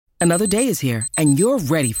Another day is here, and you're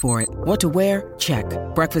ready for it. What to wear? Check.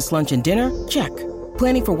 Breakfast, lunch, and dinner? Check.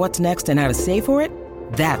 Planning for what's next and how to save for it?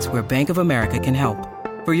 That's where Bank of America can help.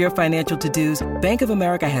 For your financial to-dos, Bank of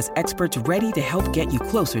America has experts ready to help get you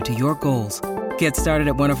closer to your goals. Get started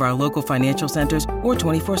at one of our local financial centers or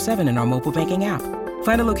 24/7 in our mobile banking app.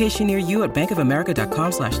 Find a location near you at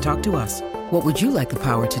bankofamerica.com/talktous. What would you like the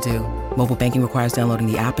power to do? Mobile banking requires downloading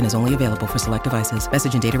the app and is only available for select devices.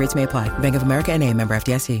 Message and data rates may apply. Bank of America N.A., member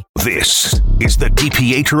FDIC. This is the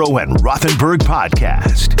DiPietro and Rothenberg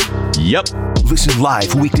podcast. Yep. Listen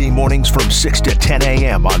live weekday mornings from 6 to 10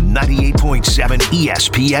 a.m. on 98.7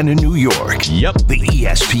 ESPN in New York. Yep. The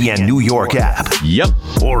ESPN New York app. Yep.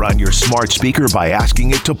 Or on your smart speaker by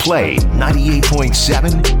asking it to play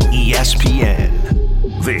 98.7 ESPN.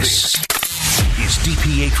 This is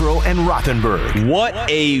DiPietro and Rothenberg. What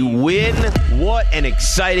a win. What an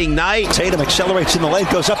exciting night. Tatum accelerates in the lane,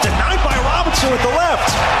 goes up to 9 by Robinson with the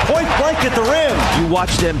left. Point blank at the rim. You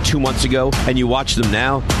watched them 2 months ago, and you watch them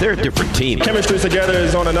now. They're a different team. Chemistry together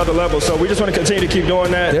is on another level, so we just want to continue to keep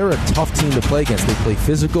doing that. They're a tough team to play against. They play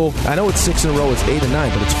physical. I know it's 6 in a row, it's 8 and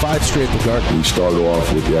 9, but it's 5 straight at the Garden. We started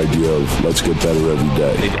off with the idea of let's get better every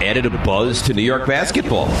day. They've added a buzz to New York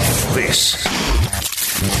basketball. This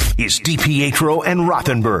is DiPietro and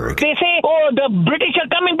Rothenberg. They say, oh, the British are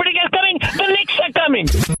coming, the Knicks are coming.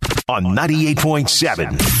 On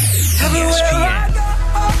 98.7 ESPN.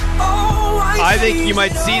 I think you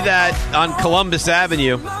might see that on Columbus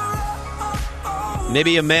Avenue.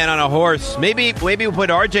 Maybe a man on a horse. Maybe we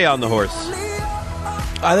put RJ on the horse.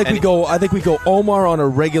 I think we go Omar on a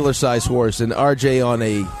regular size horse and RJ on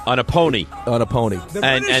a pony. On a pony. The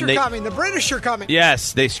British are coming. The British are coming.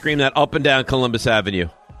 Yes, they scream that up and down Columbus Avenue.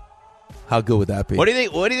 How good would that be? What do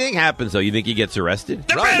you think happens though? You think he gets arrested?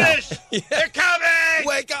 The British! They're coming!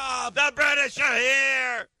 Wake up! The British are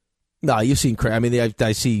here! No, you've seen crap. I mean,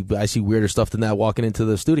 I see weirder stuff than that walking into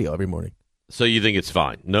the studio every morning. So you think it's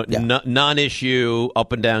fine? No, yeah. Non-issue,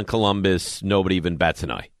 up and down Columbus, nobody even bats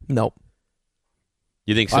an eye? Nope.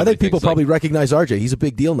 You think? I think people probably recognize RJ. He's a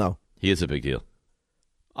big deal now. He is a big deal.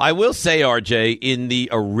 I will say, RJ, in the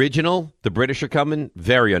original, the British are coming,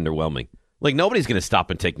 very underwhelming. Like, nobody's going to stop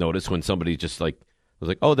and take notice when somebody just was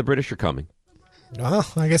like, oh, the British are coming. Well,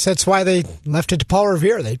 I guess that's why they left it to Paul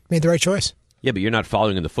Revere. They made the right choice. Yeah, but you're not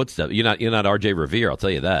following in the footsteps. You're not RJ Revere, I'll tell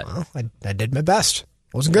you that. Well, I did my best.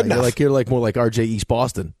 Wasn't good enough. You're like more like RJ East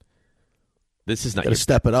Boston. This is not your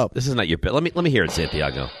step it up. This is not your bit. Let me hear it,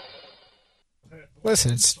 Santiago.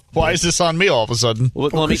 Listen, why is this on me all of a sudden? Well,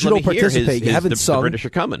 let me participate. You haven't sung. The British are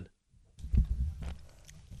coming.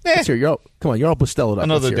 Come on, you're all Bustell it up.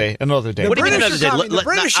 Another day. The British are coming. The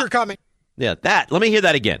British are coming. Yeah, that. Let me hear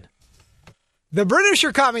that again. The British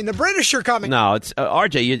are coming. The British are coming. No, it's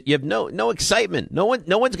RJ. You have no excitement. No one's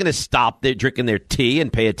going to stop there drinking their tea and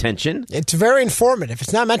pay attention. It's very informative.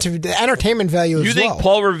 It's not meant to be the entertainment value as well. You think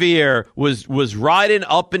Paul Revere was riding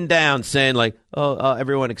up and down saying like, "Oh,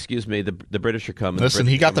 everyone, excuse me, the British are coming." Listen,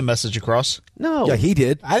 he got the message across. No, yeah, he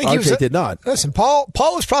did. I think RJ did not. Listen, Paul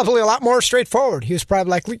was probably a lot more straightforward. He was probably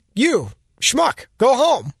like, "You schmuck, go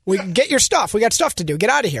home. We get your stuff. We got stuff to do. Get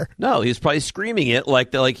out of here." No, he was probably screaming it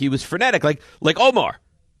like he was frenetic, like Omar.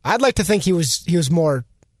 I'd like to think he was more,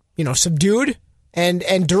 subdued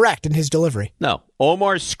and direct in his delivery. No,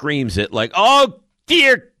 Omar screams it like, "Oh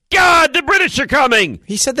dear God, the British are coming."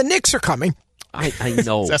 He said the Knicks are coming. I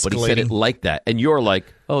know, but he said it like that, and you're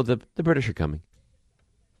like, "Oh, the British are coming."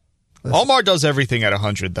 Listen. Omar does everything at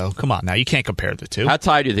 100, though. Come on, now you can't compare the two. How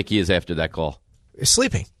tired do you think he is after that call?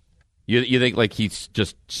 Sleeping. You think like he's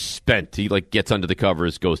just spent? He like gets under the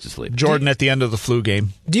covers, goes to sleep. Jordan at the end of the flu game.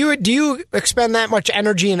 Do you expend that much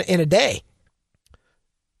energy in a day?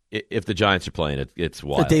 If the Giants are playing, it's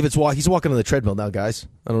wild. David's he's walking on the treadmill now, guys.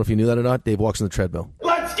 I don't know if you knew that or not. Dave walks on the treadmill.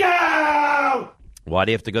 Let's go! Why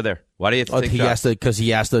do you have to go there? Why do you have to take shots? Because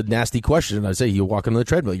he asked a nasty question, and I say you're walking on the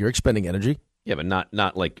treadmill. You're expending energy. Yeah, but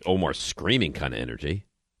not like Omar screaming kind of energy.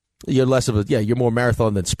 You're less of you're more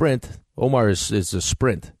marathon than sprint. Omar is a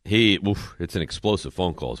sprint. It's an explosive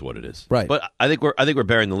phone call is what it is. Right. But I think we're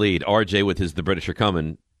bearing the lead. RJ with his The British Are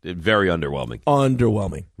Coming, very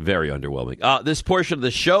underwhelming. Very underwhelming. This portion of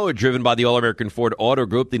the show is driven by the All-American Ford Auto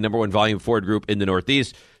Group, the #1 volume Ford group in the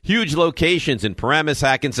Northeast. Huge locations in Paramus,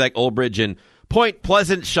 Hackensack, Old Bridge, and Point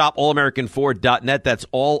Pleasant. Shop allamericanford.net. That's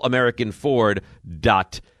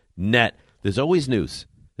allamericanford.net. There's always news.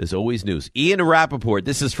 Ian Rappaport,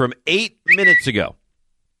 this is from 8 minutes ago,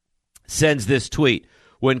 sends this tweet.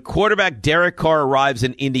 When quarterback Derek Carr arrives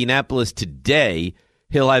in Indianapolis today,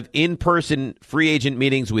 he'll have in-person free agent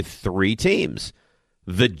meetings with 3 teams: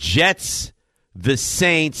 the Jets, the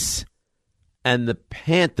Saints, and the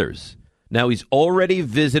Panthers. Now he's already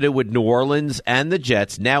visited with New Orleans and the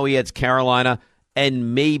Jets. Now he heads Carolina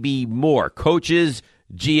and maybe more. Coaches,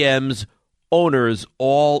 GMs, owners,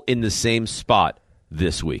 all in the same spot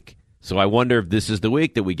this week. So I wonder if this is the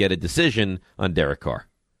week that we get a decision on Derek Carr.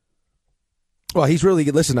 Well, he's really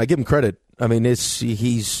good. Listen, I give him credit. I mean,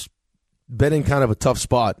 he's been in kind of a tough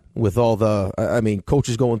spot with all the,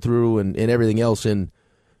 coaches going through and everything else in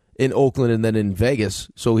Oakland and then in Vegas.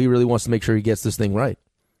 So he really wants to make sure he gets this thing right.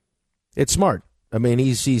 It's smart. I mean,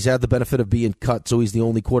 he's had the benefit of being cut, so he's the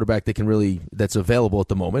only quarterback that's available at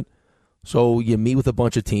the moment. So you meet with a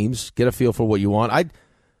bunch of teams, get a feel for what you want.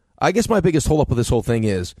 I guess my biggest holdup with this whole thing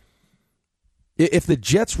is if the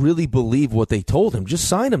Jets really believe what they told him, just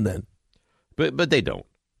sign him then. But they don't.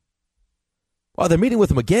 Well, they're meeting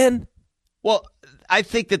with him again. Well, I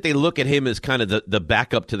think that they look at him as kind of the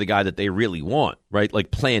backup to the guy that they really want, right? Like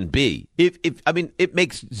plan B. It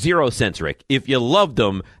makes zero sense, Rick. If you loved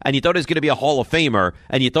him and you thought he was going to be a Hall of Famer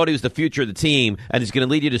and you thought he was the future of the team and he's going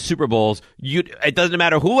to lead you to Super Bowls, it doesn't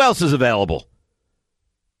matter who else is available.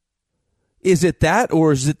 Is it that,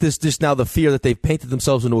 or is it this just now the fear that they've painted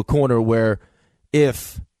themselves into a corner where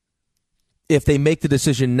if they make the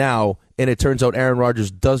decision now and it turns out Aaron Rodgers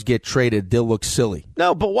does get traded, they'll look silly?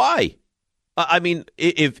 No, but why?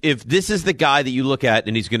 If this is the guy that you look at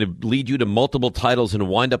and he's going to lead you to multiple titles and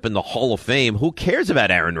wind up in the Hall of Fame, who cares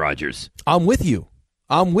about Aaron Rodgers? I'm with you.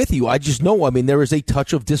 I just know, there is a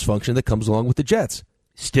touch of dysfunction that comes along with the Jets.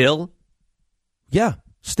 Still? Yeah,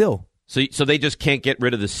 still. So they just can't get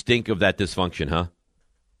rid of the stink of that dysfunction,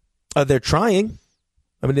 huh? They're trying.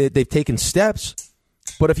 They've taken steps.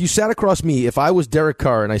 But if you sat across me, if I was Derek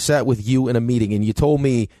Carr and I sat with you in a meeting and you told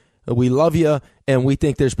me, we love you and we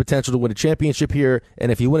think there's potential to win a championship here,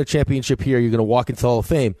 and if you win a championship here, you're going to walk into the Hall of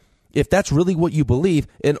Fame. If that's really what you believe,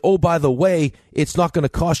 and oh, by the way, it's not going to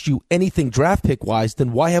cost you anything draft pick-wise,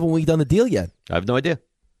 then why haven't we done the deal yet? I have no idea.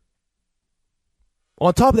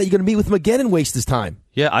 On top of that, you're going to meet with him again and waste his time.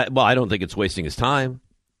 Yeah, I don't think it's wasting his time.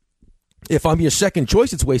 If I'm your second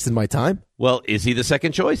choice, it's wasting my time. Well, is he the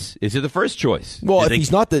second choice? Is he the first choice? Well, if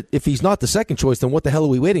he's not the second choice, then what the hell are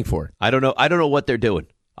we waiting for? I don't know what they're doing.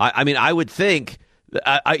 I would think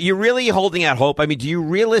you're really holding out hope. Do you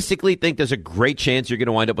realistically think there's a great chance you're going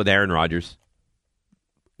to wind up with Aaron Rodgers?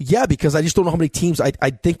 Yeah, because I just don't know how many teams. I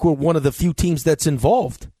think we're one of the few teams that's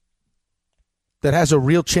involved that has a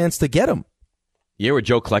real chance to get him. You hear what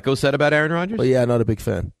Joe Klecko said about Aaron Rodgers? Well, yeah, not a big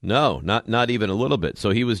fan. No, not even a little bit.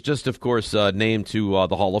 So he was just, of course, named to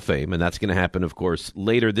the Hall of Fame, and that's going to happen, of course,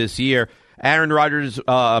 later this year. Joe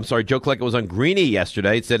Klecko was on Greeny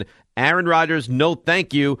yesterday. It said, Aaron Rodgers, no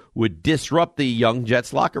thank you, would disrupt the young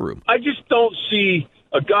Jets locker room. I just don't see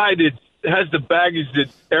a guy that has the baggage that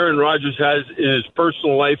Aaron Rodgers has in his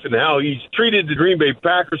personal life and how he's treated the Green Bay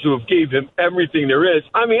Packers, who have gave him everything there is.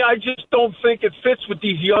 I just don't think it fits with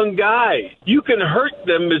these young guys. You can hurt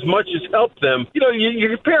them as much as help them. You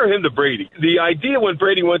compare him to Brady. The idea when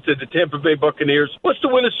Brady went to the Tampa Bay Buccaneers was to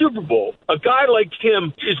win a Super Bowl. A guy like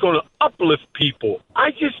him is going to uplift people.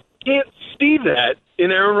 I just can't see that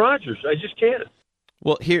in Aaron Rodgers. I just can't.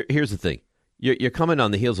 Well, here's the thing. You're coming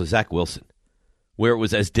on the heels of Zach Wilson, where it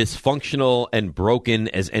was as dysfunctional and broken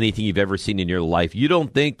as anything you've ever seen in your life. You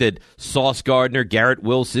don't think that Sauce Gardner, Garrett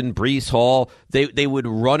Wilson, Breece Hall, they would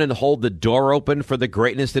run and hold the door open for the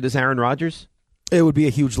greatness that is Aaron Rodgers? It would be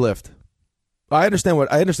a huge lift. I understand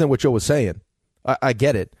what Joe was saying. I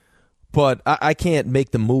get it. But I can't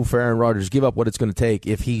make the move for Aaron Rodgers, give up what it's going to take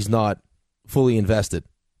if he's not fully invested.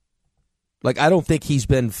 I don't think he's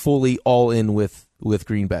been fully all in with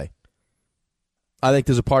Green Bay. I think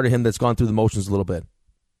there's a part of him that's gone through the motions a little bit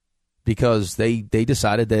because they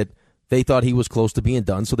decided that they thought he was close to being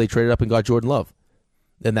done, so they traded up and got Jordan Love.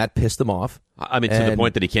 And that pissed him off. To the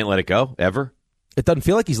point that he can't let it go, ever? It doesn't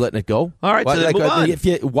feel like he's letting it go. All right, so then move on.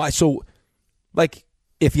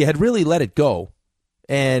 If you had really let it go,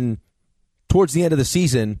 and towards the end of the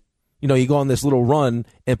season, you go on this little run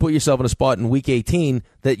and put yourself in a spot in Week 18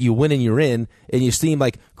 that you win and you're in, and you seem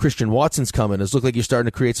like Christian Watson's coming. It looks like you're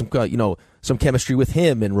starting to create some chemistry with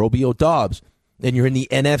him and Romeo Doubs, and you're in the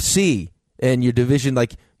NFC, and your division,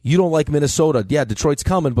 you don't like Minnesota. Yeah, Detroit's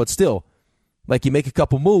coming, but still, you make a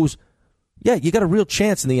couple moves, yeah, you got a real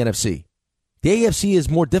chance in the NFC. The AFC is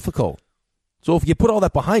more difficult. So if you put all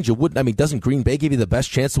that behind you, doesn't Green Bay give you the best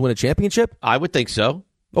chance to win a championship? I would think so.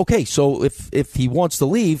 Okay, so if he wants to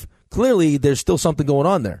leave, clearly there's still something going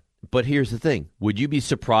on there. But here's the thing. Would you be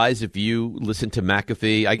surprised if you listened to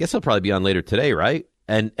McAfee? I guess he'll probably be on later today, right?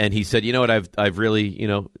 And he said, you know what, I've really,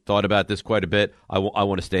 thought about this quite a bit. I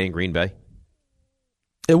want to stay in Green Bay.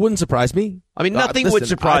 It wouldn't surprise me. Nothing would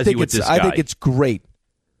surprise you with this guy. I think it's great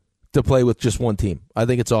to play with just one team. I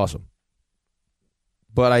think it's awesome.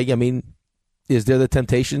 But I mean, is there the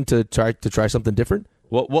temptation to try something different?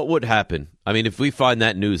 What would happen? I mean, if we find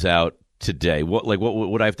that news out today, what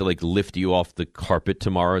would I have to lift you off the carpet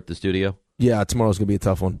tomorrow at the studio? Yeah, tomorrow's gonna be a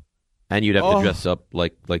tough one. And you'd have to dress up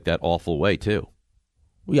like that awful way too.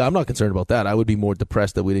 Yeah, I'm not concerned about that. I would be more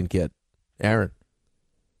depressed that we didn't get Aaron.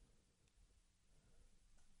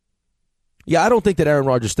 Yeah, I don't think that Aaron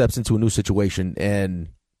Rodgers steps into a new situation and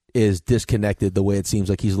is disconnected the way it seems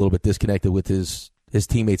like he's a little bit disconnected with his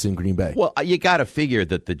teammates in Green Bay. Well, you got to figure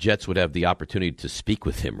that the Jets would have the opportunity to speak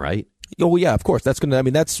with him, right? Oh, well, yeah, of course. That's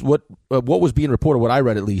what was being reported, what I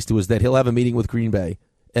read at least, was that he'll have a meeting with Green Bay,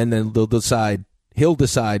 and then he'll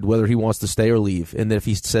decide whether he wants to stay or leave. And then if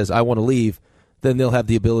he says, I want to leave, then they'll have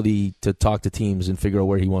the ability to talk to teams and figure out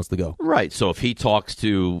where he wants to go. Right. So if he talks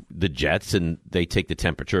to the Jets and they take the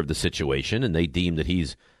temperature of the situation and they deem that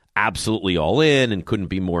he's absolutely all in and couldn't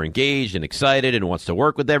be more engaged and excited and wants to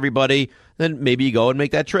work with everybody, then maybe you go and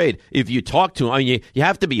make that trade. If you talk to him, I mean, you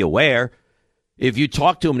have to be aware. If you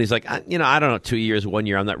talk to him and he's like, I don't know, 2 years, 1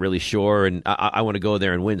 year, I'm not really sure, and I want to go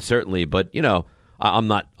there and win, certainly, but, I'm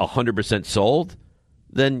not 100% sold,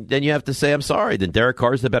 then you have to say, I'm sorry. Then Derek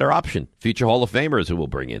Carr is the better option. Future Hall of Famers who will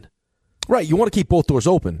bring in. Right. You want to keep both doors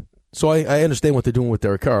open. So I understand what they're doing with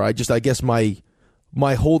Derek Carr. I guess my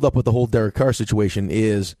holdup with the whole Derek Carr situation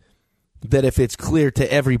is that if it's clear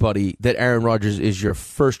to everybody that Aaron Rodgers is your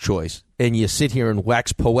first choice and you sit here and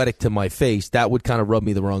wax poetic to my face, that would kind of rub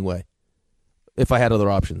me the wrong way if I had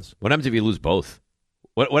other options. What happens if you lose both?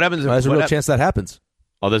 What happens? There's a real chance that happens.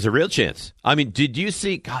 Oh, there's a real chance. I mean, did you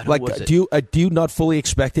see? God, who was it? Do you not fully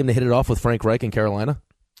expect him to hit it off with Frank Reich in Carolina?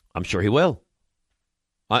 I'm sure he will.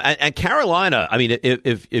 And Carolina, I mean,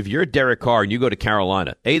 if you're Derek Carr and you go to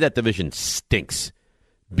Carolina, A, that division stinks.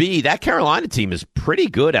 B, that Carolina team is pretty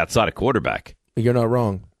good outside of quarterback. You're not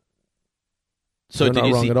wrong. So You're did not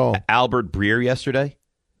you wrong see at all. Albert Breer yesterday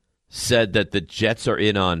said that the Jets are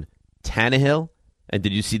in on Tannehill? And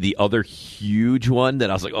did you see the other huge one that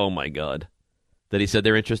I was like, oh, my God, that he said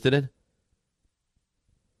they're interested in?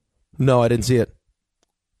 No, I didn't see it.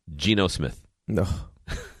 Geno Smith. No.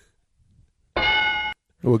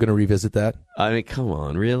 We're going to revisit that. I mean, come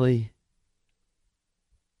on, really?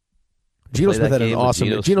 Geno Smith had an awesome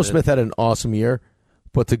year. Geno Smith had an awesome year,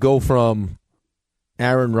 but to go from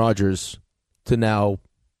Aaron Rodgers to now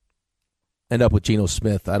end up with Geno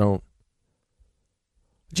Smith, I don't.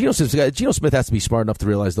 Geno Smith has to be smart enough to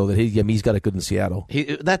realize, though, that he's got it good in Seattle.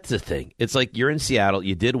 That's the thing. It's like you're in Seattle.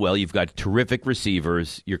 You did well. You've got terrific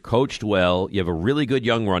receivers. You're coached well. You have a really good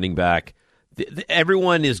young running back.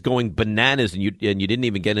 Everyone is going bananas, and you didn't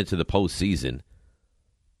even get into the postseason.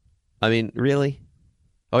 I mean, really?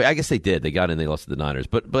 Oh, I guess they did. They got in. They lost to the Niners.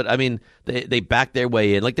 But I mean, they backed their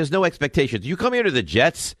way in. Like, there's no expectations. You come here to the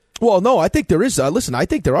Jets. Well, no, I think there is. Listen, I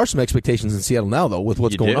think there are some expectations in Seattle now, though, with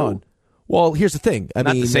what's going on. Well, here's the thing.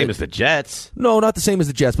 Not the same as the Jets. No, not the same as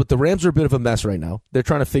the Jets, but the Rams are a bit of a mess right now. They're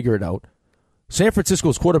trying to figure it out. San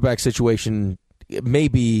Francisco's quarterback situation may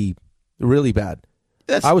be really bad.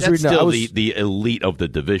 That's still the elite of the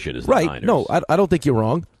division, is the Niners. No, I don't think you're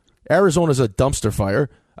wrong. Arizona's a dumpster fire.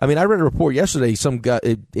 I mean, I read a report yesterday. Some guy,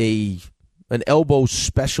 an elbow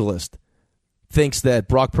specialist, thinks that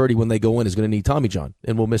Brock Purdy, when they go in, is going to need Tommy John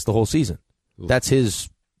and will miss the whole season. Ooh. That's his.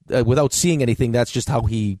 Without seeing anything, that's just how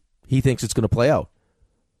he thinks it's going to play out.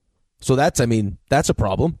 So that's a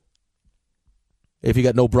problem. If you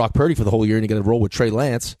got no Brock Purdy for the whole year and you're going to roll with Trey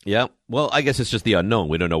Lance. Yeah. Well, I guess it's just the unknown.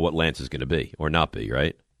 We don't know what Lance is going to be or not be,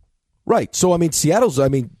 right? Right. So,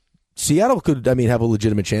 Seattle could, have a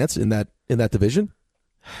legitimate chance in that division.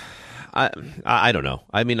 I don't know.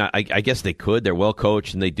 I mean, I guess they could. They're well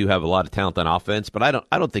coached and they do have a lot of talent on offense, but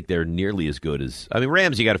I don't think they're nearly as good as.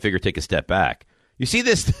 Rams. You got to figure take a step back. You see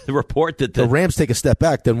this report that the Rams take a step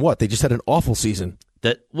back. Then what? They just had an awful season.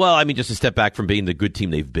 Just a step back from being the good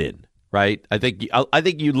team they've been. Right? I think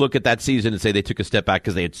you look at that season and say they took a step back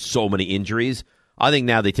because they had so many injuries. I think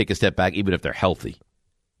now they take a step back even if they're healthy.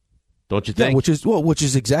 Don't you think? Yeah, which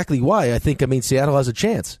is exactly why I think Seattle has a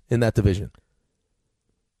chance in that division.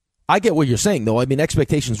 I get what you're saying, though.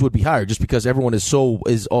 Expectations would be higher just because everyone is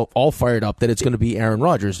all fired up that it's going to be Aaron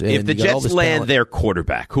Rodgers. And if the Jets land their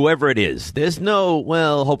quarterback, whoever it is, there's no,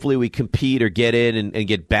 hopefully we compete or get in and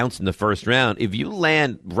get bounced in the first round. If you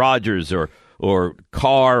land Rodgers or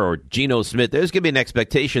Carr or Geno Smith, there's going to be an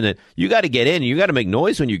expectation that you got to get in. You got to make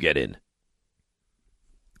noise when you get in.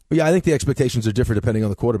 Yeah, I think the expectations are different depending on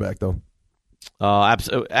the quarterback, though.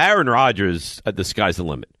 Aaron Rodgers, the sky's the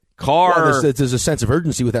limit. Carr, well, there's a sense of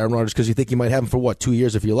urgency with Aaron Rodgers because you think you might have him for 2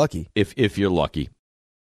 years if you're lucky. If you're lucky.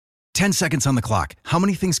 10 seconds on the clock. How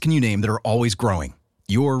many things can you name that are always growing?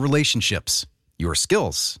 Your relationships, your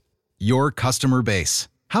skills, your customer base.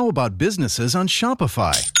 How about businesses on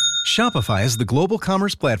Shopify? Shopify is the global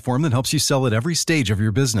commerce platform that helps you sell at every stage of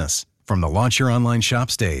your business. From the launch your online shop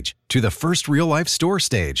stage, to the first real-life store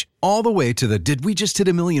stage, all the way to the did we just hit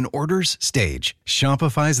a million orders stage,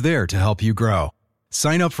 Shopify's there to help you grow.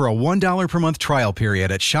 Sign up for a $1 per month trial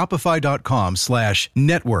period at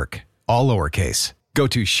shopify.com/network, all lowercase. Go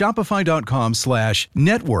to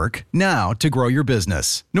shopify.com/network now to grow your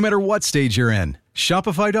business, no matter what stage you're in.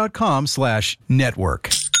 Shopify.com/network.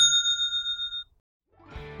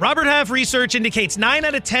 Robert Half research indicates 9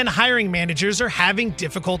 out of 10 hiring managers are having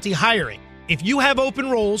difficulty hiring. If you have open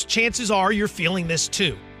roles, chances are you're feeling this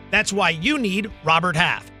too. That's why you need Robert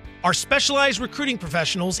Half. Our specialized recruiting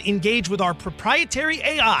professionals engage with our proprietary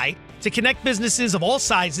AI to connect businesses of all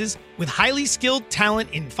sizes with highly skilled talent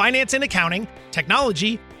in finance and accounting,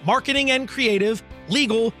 technology, marketing and creative,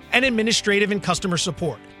 legal, and administrative and customer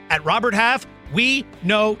support. At Robert Half, we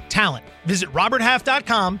know talent. Visit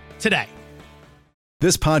roberthalf.com today.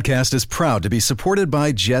 This podcast is proud to be supported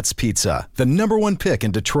by Jets Pizza, the #1 pick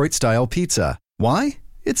in Detroit-style pizza. Why?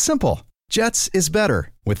 It's simple. Jets is better.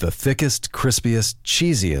 With the thickest, crispiest,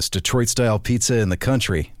 cheesiest Detroit-style pizza in the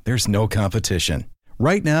country, there's no competition.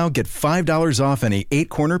 Right now, get $5 off any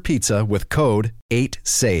 8-corner pizza with code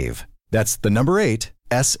 8SAVE. That's the number 8,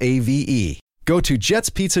 SAVE. Go to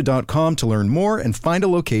jetspizza.com to learn more and find a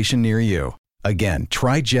location near you. Again,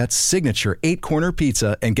 try Jet's signature 8-corner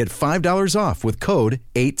pizza and get $5 off with code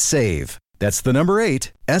 8SAVE. That's the number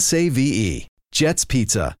 8, SAVE. Jet's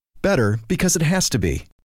Pizza. Better because it has to be.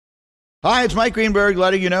 Hi, it's Mike Greenberg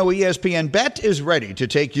letting you know ESPN Bet is ready to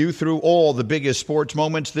take you through all the biggest sports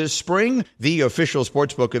moments this spring. The official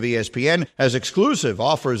sportsbook of ESPN has exclusive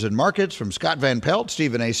offers and markets from Scott Van Pelt,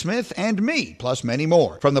 Stephen A. Smith, and me, plus many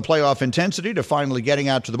more. From the playoff intensity to finally getting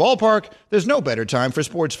out to the ballpark, there's no better time for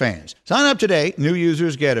sports fans. Sign up today. New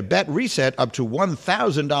users get a bet reset up to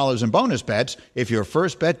 $1,000 in bonus bets if your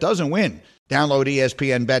first bet doesn't win. Download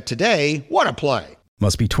ESPN Bet today. What a play.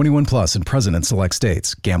 Must be 21 plus and present in select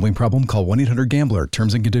states. Gambling problem? Call 1-800-GAMBLER.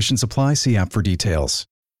 Terms and conditions apply. See app for details.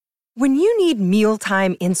 When you need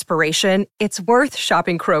mealtime inspiration, it's worth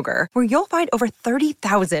shopping Kroger, where you'll find over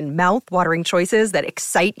 30,000 mouth-watering choices that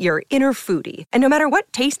excite your inner foodie. And no matter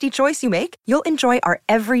what tasty choice you make, you'll enjoy our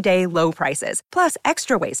everyday low prices, plus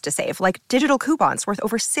extra ways to save, like digital coupons worth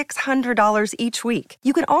over $600 each week.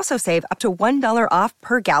 You can also save up to $1 off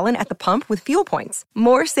per gallon at the pump with fuel points.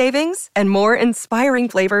 More savings and more inspiring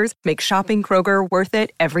flavors make shopping Kroger worth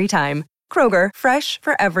it every time. Kroger, fresh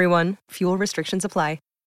for everyone. Fuel restrictions apply.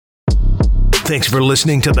 Thanks for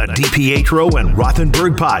listening to the DiPietro and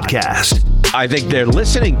Rothenberg podcast. I think they're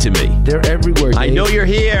listening to me. They're everywhere, Dave. I know you're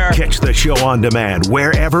here. Catch the show on demand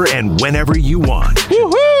wherever and whenever you want.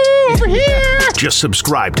 Woohoo! Over here! Just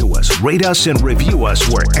subscribe to us, rate us, and review us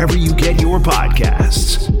wherever you get your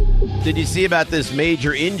podcasts. Did you see about this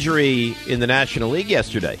major injury in the National League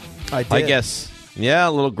yesterday? I did. I guess, yeah,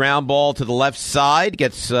 a little ground ball to the left side.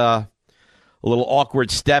 Gets a little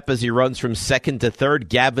awkward step as he runs from second to third.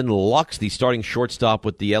 Gavin Lux, the starting shortstop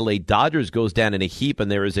with the L.A. Dodgers, goes down in a heap,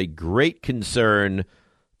 and there is a great concern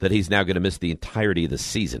that he's now going to miss the entirety of the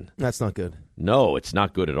season. That's not good. No, it's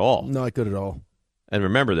not good at all. Not good at all. And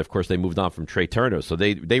remember, of course, they moved on from Trey Turner, so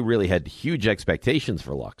they really had huge expectations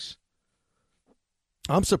for Lux.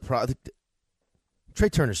 I'm surprised. Trey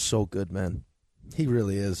Turner's so good, man. He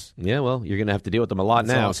really is. Yeah, well, you're going to have to deal with him a lot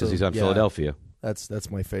now because he's on Philadelphia.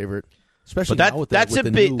 That's my favorite. Especially but now with that's the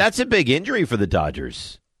a big injury for the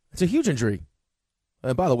Dodgers. It's a huge injury.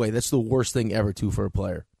 And by the way, that's the worst thing ever, too, for a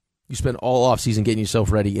player. You spend all offseason getting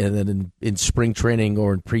yourself ready, and then in spring training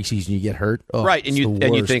or in preseason you get hurt. Oh, right, and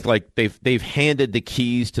you think like they've handed the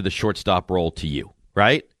keys to the shortstop role to you,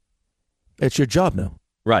 right? It's your job now.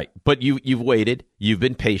 Right, but you've waited, you've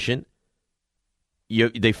been patient.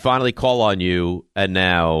 They finally call on you, and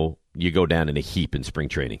now you go down in a heap in spring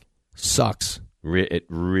training. Sucks. It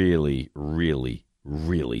really, really,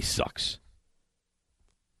 really sucks.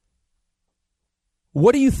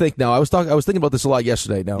 What do you think now? I was thinking about this a lot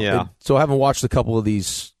yesterday. Now, yeah. So I haven't watched a couple of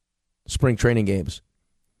these spring training games,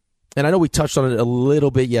 and I know we touched on it a little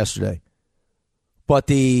bit yesterday. But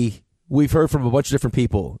we've heard from a bunch of different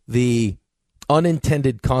people the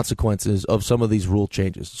unintended consequences of some of these rule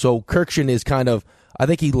changes. So Kirkshin is kind of, I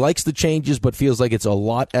think he likes the changes, but feels like it's a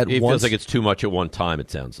lot at once. It feels like it's too much at one time. It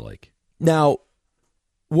sounds like. Now,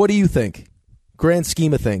 what do you think? Grand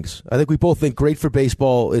scheme of things, I think we both think great for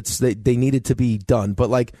baseball. They needed to be done, but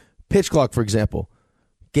like pitch clock, for example,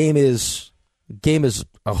 game is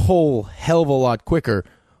a whole hell of a lot quicker.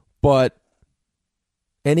 But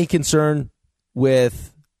any concern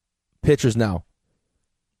with pitchers now?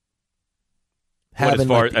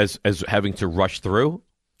 having as having to rush through?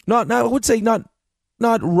 I would say not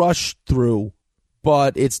rush through,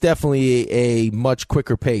 but it's definitely a much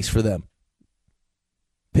quicker pace for them.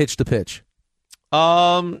 Pitch to pitch.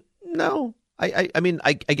 No. I mean,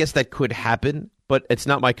 I guess that could happen, but it's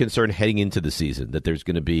not my concern heading into the season that there's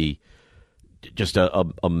going to be just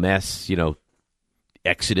a mess,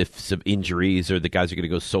 exodus of injuries, or the guys are going to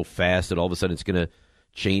go so fast that all of a sudden it's going to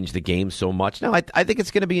change the game so much. No, I think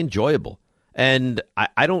it's going to be enjoyable. And I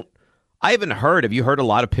haven't heard. Have you heard a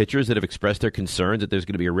lot of pitchers that have expressed their concerns that there's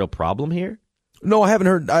going to be a real problem here? No, I haven't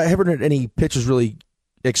heard any pitchers really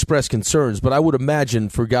express concerns, but I would imagine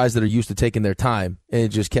for guys that are used to taking their time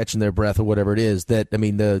and just catching their breath or whatever it is, that, I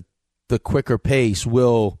mean, the quicker pace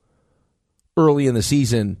will, early in the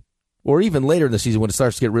season or even later in the season when it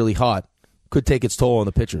starts to get really hot, could take its toll on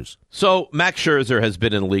the pitchers. So Max Scherzer has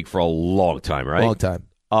been in the league for a long time, right? Long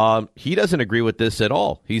time. He doesn't agree with this at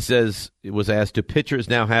all. He says it was asked, do pitchers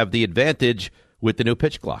now have the advantage with the new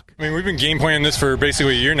pitch clock? I mean, we've been game planning this for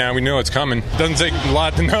basically a year now. We know it's coming. It doesn't take a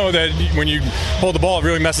lot to know that when you hold the ball, it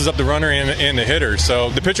really messes up the runner and the hitter. So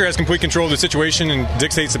the pitcher has complete control of the situation and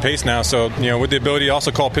dictates the pace now. So, with the ability to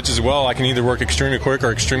also call pitches as well, I can either work extremely quick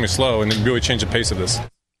or extremely slow and then really change the pace of this.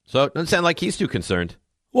 So it doesn't sound like he's too concerned.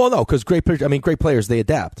 Well, no, because great players, they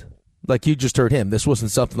adapt. Like you just heard him. This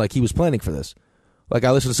wasn't something like he was planning for this. Like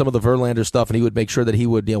I listened to some of the Verlander stuff, and he would make sure that he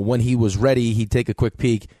would, when he was ready, he'd take a quick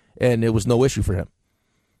peek, and it was no issue for him.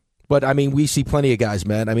 But, I mean, we see plenty of guys,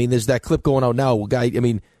 man. I mean, there's that clip going out now.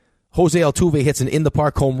 Jose Altuve hits an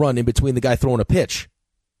in-the-park home run in between the guy throwing a pitch.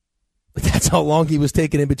 That's how long he was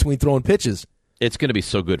taking in between throwing pitches. It's going to be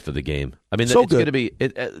so good for the game. I mean, so it's going to be.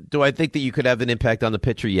 Do I think that you could have an impact on the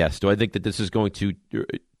pitcher? Yes. Do I think that this is going to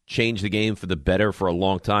change the game for the better for a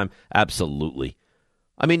long time? Absolutely.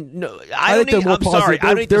 I mean, no. I'm sorry.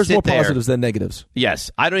 There's more positives than negatives.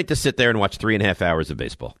 Yes, I don't need to sit there and watch 3.5 hours of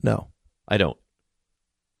baseball. No, I don't.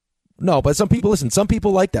 No, but some people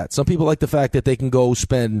like that. Some people like the fact that they can go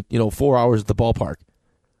spend 4 hours at the ballpark.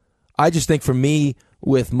 I just think for me,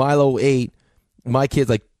 with Milo 8, my kids,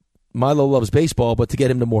 like, Milo loves baseball, but to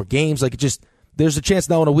get him to more games, like, there's a chance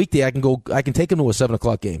now on a weekday I can take him to a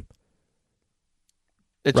 7:00 game.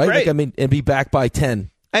 It's right? great. Like, and be back by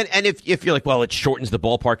 10. And if you're like, well, it shortens the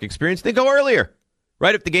ballpark experience, then go earlier.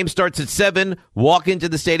 Right? If the game starts at 7, walk into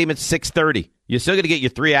the stadium at 6:30. You're still going to get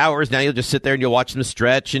your 3 hours. Now you'll just sit there and you'll watch them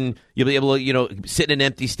stretch, and you'll be able to, sit in an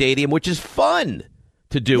empty stadium, which is fun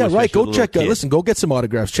to do. Yeah, right. Go check out. Listen, go get some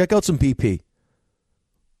autographs. Check out some BP.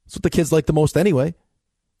 That's what the kids like the most, anyway.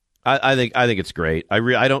 I think it's great. I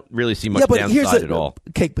don't really see much downside at all.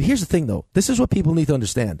 Okay, but here's the thing, though. This is what people need to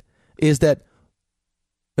understand: is that,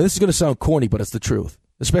 and this is going to sound corny, but it's the truth.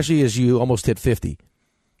 Especially as you almost hit 50.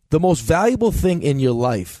 The most valuable thing in your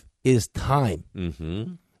life is time.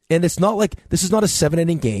 Mm-hmm. And it's not like, this is not a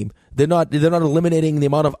 7-inning game. They're not eliminating the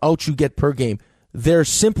amount of outs you get per game. They're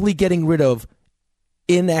simply getting rid of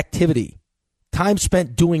inactivity, time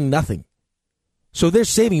spent doing nothing. So they're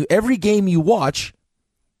saving you. Every game you watch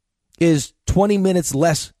is 20 minutes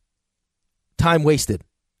less time wasted.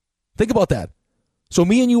 Think about that. So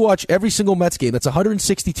me and you watch every single Mets game. That's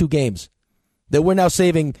 162 games that we're now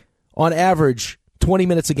saving, on average, 20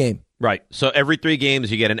 minutes a game. Right. So every 3 games,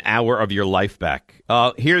 you get an hour of your life back.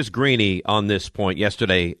 Here's Greeny on this point.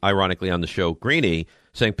 Yesterday, ironically, on the show, Greeny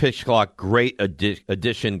saying pitch clock, great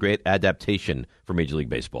addition, great adaptation for Major League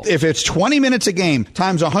Baseball. If it's 20 minutes a game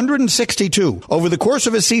times 162 over the course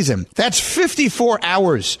of a season, that's 54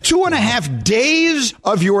 hours, 2.5 days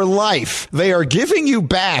of your life they are giving you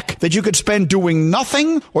back that you could spend doing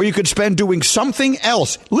nothing, or you could spend doing something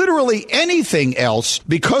else, literally anything else,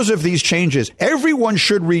 because of these changes. Everyone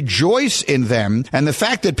should rejoice in them, and the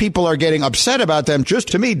fact that people are getting upset about them just,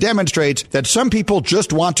 to me, demonstrates that some people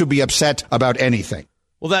just want to be upset about anything.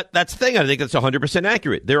 Well, that's the thing. I think that's 100%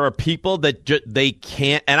 accurate. There are people that they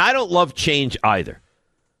can't, and I don't love change either,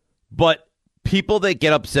 but people that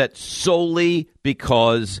get upset solely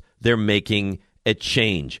because they're making a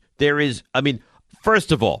change. There is,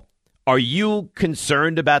 first of all, are you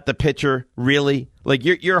concerned about the pitcher, really? Like,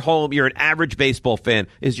 you're home, you're an average baseball fan.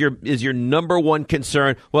 Is your number one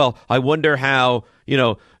concern, well, I wonder how,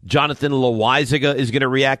 Jonathan Loaizaga is going to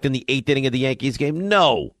react in the 8th inning of the Yankees game?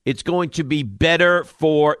 No. It's going to be better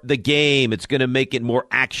for the game. It's going to make it more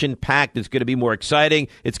action-packed. It's going to be more exciting.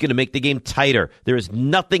 It's going to make the game tighter. There is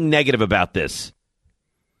nothing negative about this.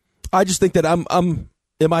 I just think that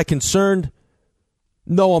am I concerned?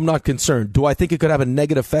 No, I'm not concerned. Do I think it could have a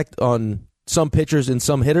negative effect on some pitchers and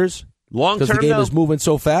some hitters? Long term, because the game is moving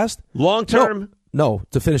so fast? Long term? No,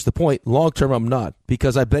 to finish the point, long term I'm not,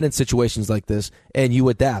 because I've been in situations like this, and you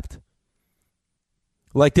adapt.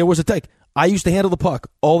 Like, there was I used to handle the puck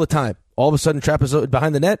all the time. All of a sudden, trapezoid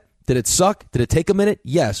behind the net. Did it suck? Did it take a minute?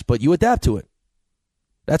 Yes, but you adapt to it.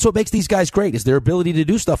 That's what makes these guys great, is their ability to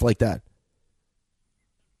do stuff like that.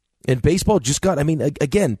 And baseball just got,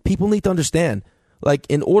 again, people need to understand, like,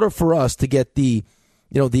 in order for us to get the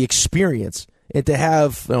experience and to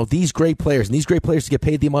have these great players and these great players to get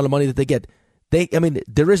paid the amount of money that they get,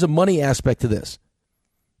 there is a money aspect to this.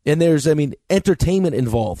 And there's, entertainment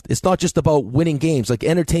involved. It's not just about winning games. Like,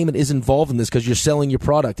 entertainment is involved in this because you're selling your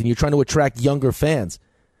product and you're trying to attract younger fans.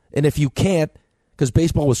 And if you can't, because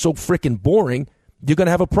baseball was so freaking boring, you're going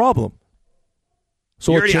to have a problem.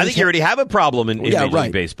 So I think you already have a problem in Major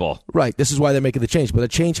League Baseball. Right. This is why they're making the change. But a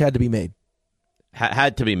change had to be made.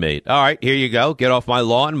 Had to be made. All right, here you go. Get off my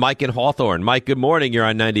lawn. Mike in Hawthorne. Mike, good morning. You're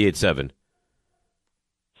on 98.7.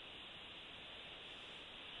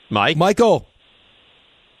 Mike? Michael.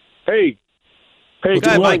 Hey, good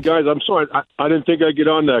morning, guys. I'm sorry. I didn't think I'd get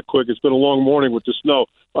on that quick. It's been a long morning with the snow.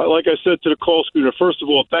 Like I said to the call screener, first of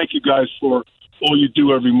all, thank you guys for all you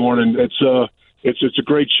do every morning. It's a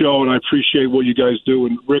great show, and I appreciate what you guys do.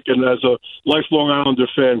 And Rick, and as a lifelong Islander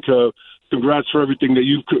fan, congrats for everything that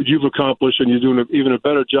you've accomplished, and you're doing even a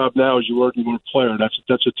better job now as you were when you were a player.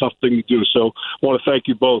 That's a tough thing to do. So I want to thank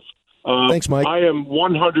you both. Thanks, Mike. I am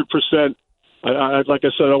 100%. Like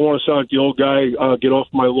I said, I want to sound like the old guy, get off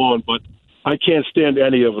my lawn, but I can't stand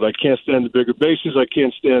any of it. I can't stand the bigger bases. I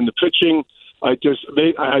can't stand the pitching. I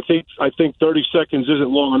think 30 seconds isn't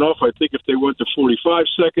long enough. I think if they went to 45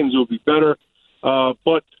 seconds, it would be better.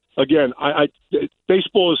 But again,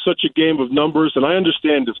 baseball is such a game of numbers, and I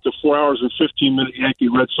understand if the 4 hours and 15-minute Yankee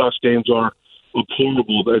Red Sox games are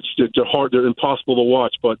horrible. They're hard. They're impossible to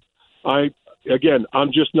watch. But I'm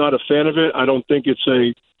just not a fan of it. I don't think it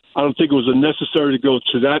was necessary to go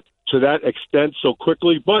to that extent so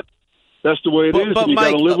quickly. But that's the way it is. But you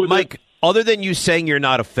got to live with Mike, it. Other than you saying you're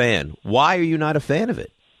not a fan, why are you not a fan of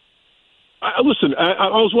it? Listen,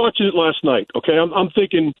 I was watching it last night. Okay, I'm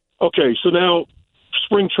thinking. Okay, so now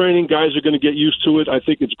spring training, guys are going to get used to it. I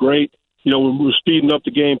think it's great. We're speeding up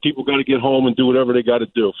the game. People got to get home and do whatever they got to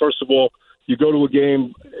do. First of all, you go to a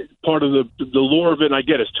game, part of the lure of it, and I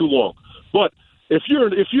get it's too long. But if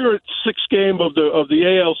you're at sixth game of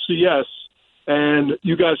the ALCS and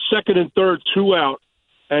you got second and third, 2 out,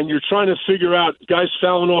 and you're trying to figure out guys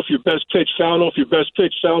fouling off your best pitch, fouling off your best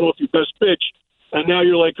pitch, fouling off your best pitch, and now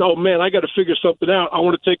you're like, oh man, I got to figure something out. I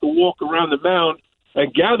want to take a walk around the mound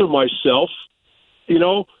and gather myself.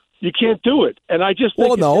 You can't do it. And I just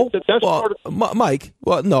think that's part of Mike,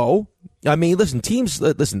 no. Teams,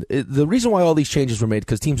 the reason why all these changes were made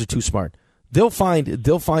because teams are too smart. They'll find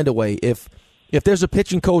a way if there's a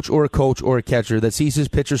pitching coach or a catcher that sees his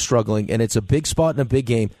pitcher struggling and it's a big spot in a big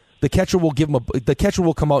game, the catcher will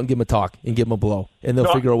come out and give him a talk and give him a blow, and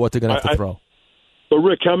they'll figure out what they're going to have to throw. But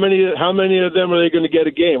Rick, how many of them are they going to get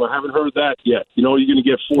a game? I haven't heard that yet. You're going to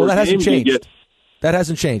get 4 well, that games. Hasn't changed. That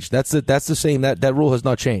hasn't changed. That's the same. That rule has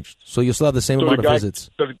not changed. So you'll still have the same amount of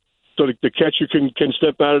visits. So the catcher can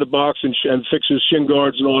step out of the box and fix his shin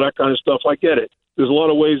guards and all that kind of stuff. I get it. There's a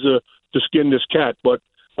lot of ways to skin this cat. But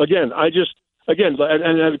again,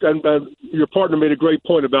 your partner made a great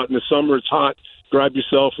point about in the summer it's hot. Grab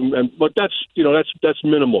yourself, but that's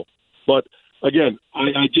minimal. But again,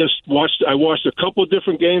 I watched a couple of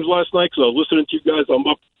different games last night because I was listening to you guys. I'm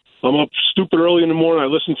up stupid early in the morning. I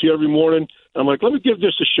listen to you every morning. I'm like, let me give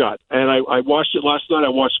this a shot. And I watched it last night. I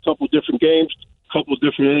watched a couple of different games, a couple of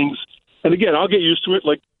different innings. And again, I'll get used to it.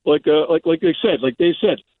 Like they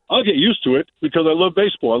said, I'll get used to it because I love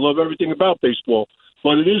baseball. I love everything about baseball.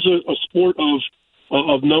 But it is a sport of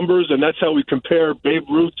numbers, and that's how we compare Babe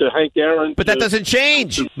Ruth to Hank Aaron. But that doesn't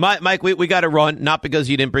change. Mike, we got to run, not because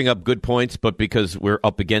you didn't bring up good points, but because we're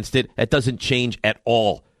up against it. That doesn't change at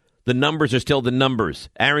all. The numbers are still the numbers.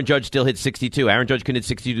 Aaron Judge still hit 62. Aaron Judge can hit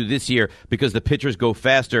 62 this year because the pitchers go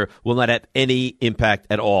faster, will not have any impact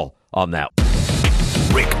at all on that.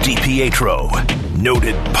 Rick DiPietro,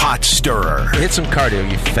 noted pot stirrer. Hit some cardio,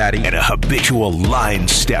 you fatty. And a habitual line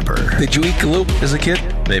stepper. Did you eat glue as a kid?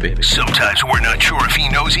 Maybe. Sometimes we're not sure if he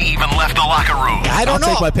knows he even left the locker room. I'll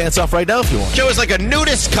take my pants off right now if you want. Joe is like a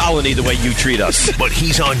nudist colony the way you treat us. But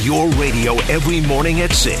he's on your radio every morning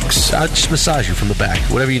at 6. I'll just massage you from the back,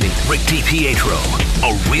 whatever you need. Rick DiPietro,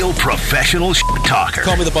 a real professional talker.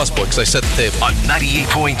 Call me the busboy because I set the table. On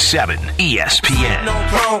 98.7 ESPN. No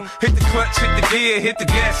problem. Hit the clutch, hit the gear, hit the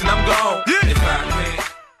gas, and I'm gone.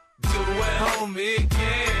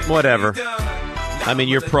 Whatever. I mean,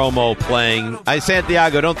 your promo playing.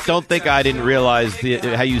 Santiago, don't think I didn't realize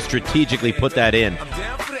how you strategically put that in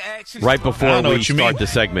right before we start the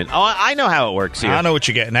segment. Oh, I know how it works here. I know what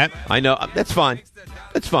you're getting at. I know. That's fine.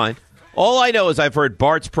 That's fine. All I know is I've heard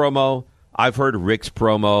Bart's promo. I've heard Rick's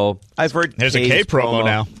promo. I've heard There's Kay's a K promo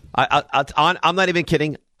now. I'm not even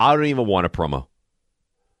kidding. I don't even want a promo.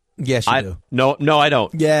 Yes, you do. No, I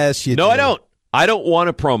don't. Yes, you do. No, I don't. I don't want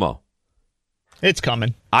a promo. It's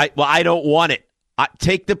coming. I don't want it.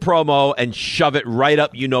 Take the promo and shove it right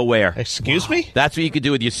up you know where. Excuse me? That's what you could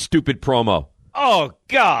do with your stupid promo. Oh,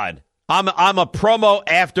 God. I'm a promo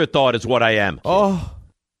afterthought is what I am. Oh.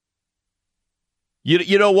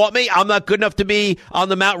 You don't want me? I'm not good enough to be on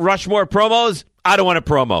the Mount Rushmore promos? I don't want a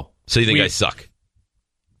promo. So you think I suck?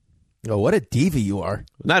 Oh, what a diva you are.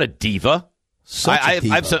 Not a diva. Such a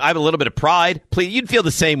diva. I have a little bit of pride. Please, you'd feel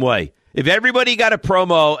the same way. If everybody got a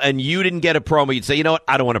promo and you didn't get a promo, you'd say, you know what?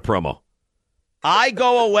 I don't want a promo. I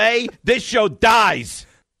go away, this show dies.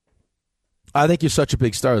 I think you're such a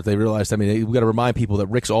big star that they realized. I mean, we got to remind people that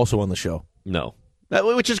Rick's also on the show. No.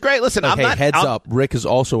 Which is great. Listen, like, heads up. Rick is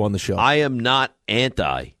also on the show. I am not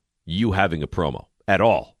anti you having a promo at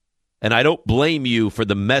all. And I don't blame you for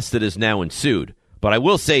the mess that is now ensued. But I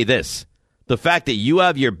will say this. The fact that you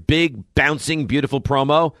have your big, bouncing, beautiful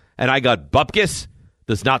promo and I got Bupkis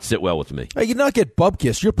does not sit well with me. Hey, you not get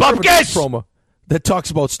Bupkis. You're part of a promo that talks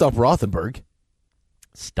about Stump Rothenberg.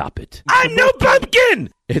 Stop it. I'm no pumpkin!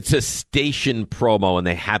 It's a station promo, and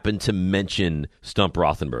they happen to mention Stump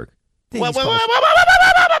Rothenberg.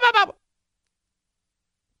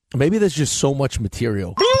 Maybe there's just so much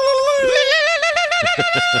material.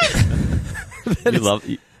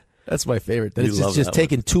 That's my favorite. That it's just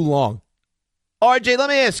taking too long. RJ, let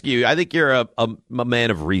me ask you. I think you're a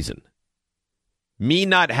man of reason. Me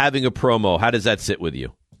not having a promo, how does that sit with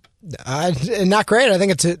you? Not great. I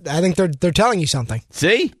think they're telling you something.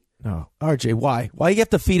 See? No, RJ, why? Why you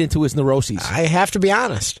have to feed into his neuroses? I have to be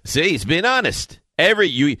honest. See, he's being honest. I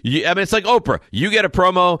mean, it's like Oprah. You get a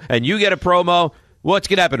promo, and you get a promo. What's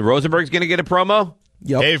going to happen? Rosenberg's going to get a promo?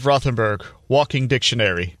 Yep. Dave Rothenberg, walking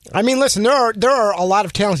dictionary. I mean, listen, there are a lot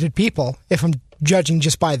of talented people, if I'm judging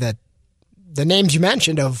just by the names you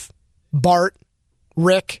mentioned of Bart,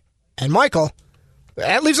 Rick, and Michael.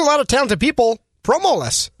 That leaves a lot of talented people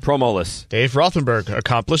promoless. Dave Rothenberg,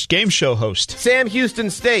 accomplished game show host. Sam Houston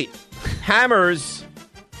State, Hammers,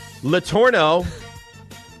 Latorno,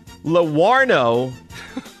 Lawarno,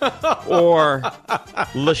 or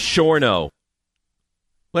Lashorno.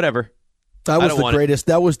 Whatever. That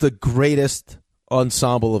was the greatest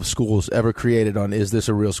ensemble of schools ever created on Is This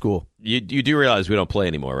a Real School? You do realize we don't play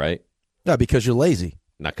anymore, right? No, because you're lazy.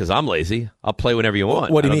 Not because I'm lazy. I'll play whenever you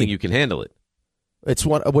want. What do you I don't mean? think you can handle it. What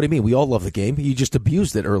do you mean? We all love the game. You just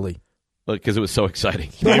abused it early. Because it was so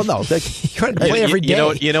exciting. Well, no. You wanted to play every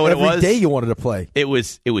day. You know what it was? Every day you wanted to play. It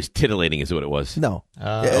was titillating is what it was. No.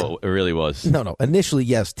 It really was. No. Initially,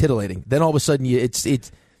 yes, titillating. Then all of a sudden,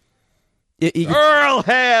 Earl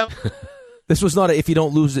Ham! This was not if you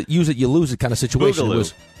don't use it, you lose it kind of situation. Boogaloo. It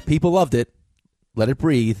was people loved it. Let it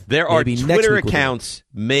breathe. There are Twitter accounts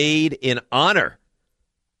made in honor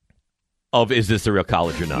of Is This a Real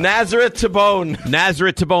College or Not? Nazareth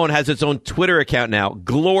Tabone has its own Twitter account now.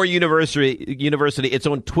 Glore University, its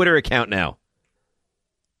own Twitter account now.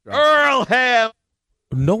 Right. Earl Ham!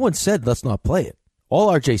 No one said let's not play it.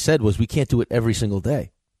 All RJ said was we can't do it every single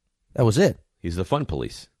day. That was it. He's the fun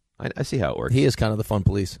police. I see how it works. He is kind of the fun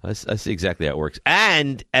police. I see exactly how it works.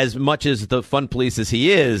 And as much as the fun police as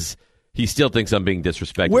he is, he still thinks I'm being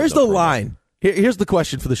disrespectful. Where's the line? Here's the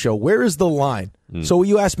question for the show. Where is the line? So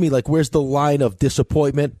you asked me, where's the line of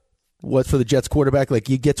disappointment? What for the Jets quarterback?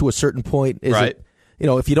 You get to a certain point. Is right. it,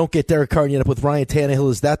 if you don't get Derek Carr and you end up with Ryan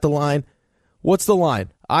Tannehill, is that the line? What's the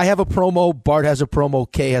line? I have a promo. Bart has a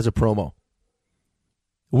promo. Kay has a promo.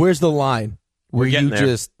 Where's the line where you there.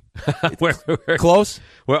 just we're close?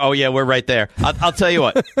 We're right there. I'll tell you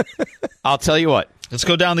what. Let's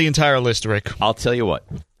go down the entire list, Rick. I'll tell you what.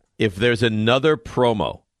 If there's another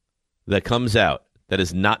promo that comes out that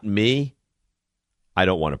is not me, I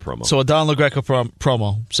don't want a promo. So a Don LaGreca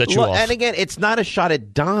promo set you off. And again, it's not a shot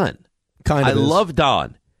at Don. I love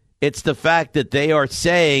Don. It's the fact that they are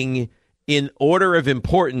saying, in order of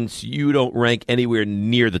importance, you don't rank anywhere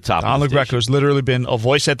near the top Don of the LaGreca station. has literally been a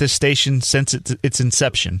voice at this station since its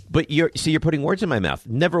inception. But you're putting words in my mouth.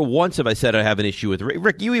 Never once have I said I have an issue with Rick.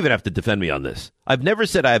 Rick, you even have to defend me on this. I've never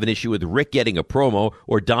said I have an issue with Rick getting a promo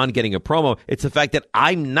or Don getting a promo. It's the fact that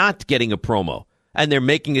I'm not getting a promo. And they're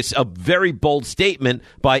making a very bold statement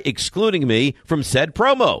by excluding me from said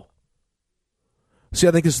promo. See,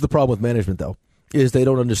 I think this is the problem with management, though, is they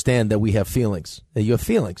don't understand that we have feelings. That you have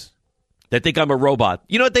feelings. They think I'm a robot.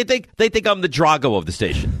 You know what they think? They think I'm the Drago of the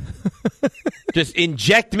station. Just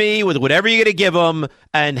inject me with whatever you're going to give them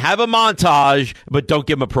and have a montage, but don't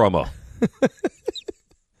give them a promo.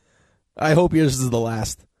 I hope yours is the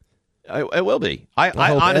last. It will be. I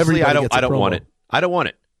honestly, I don't want it. I don't want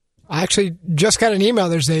it. I actually just got an email.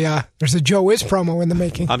 There's a Joe Wiz promo in the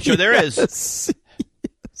making. I'm sure there is. Since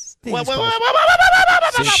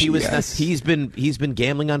he was, he's been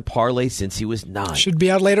gambling on parlay since he was 9. Should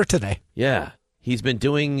be out later today. Yeah, he's been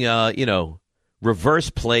doing reverse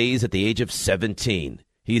plays at the age of 17.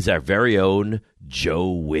 He's our very own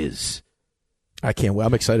Joe Wiz. I can't wait.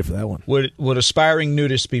 I'm excited for that one. Would aspiring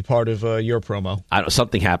nudists be part of your promo? I don't know.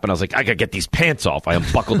 Something happened. I was like, I gotta get these pants off. I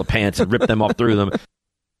unbuckled the pants and ripped them off through them.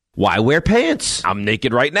 Why wear pants? I'm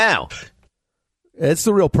naked right now. It's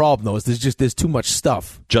the real problem, though. Is there's too much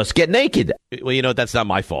stuff. Just get naked. Well, that's not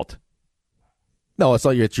my fault. No, it's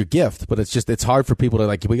your gift, but it's hard for people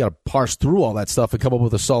to we got to parse through all that stuff and come up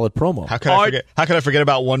with a solid promo. How can I forget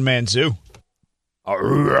about One Man Zoo?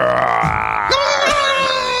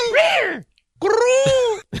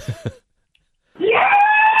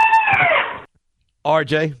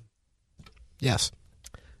 RJ? Yes.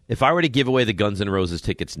 If I were to give away the Guns N' Roses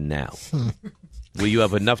tickets now, will you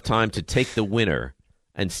have enough time to take the winner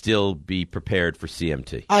and still be prepared for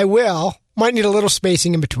CMT? I will. Might need a little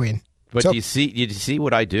spacing in between. But do you see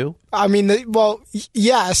what I do? I mean,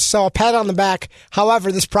 yes, so a pat on the back.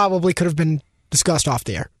 However, this probably could have been discussed off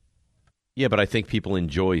the air. Yeah, but I think people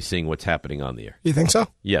enjoy seeing what's happening on the air. You think so?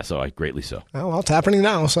 Yeah, so I greatly so. Oh, well, it's happening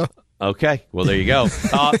now, so. Okay, well, there you go.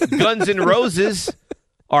 Guns N' Roses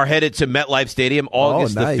are headed to MetLife Stadium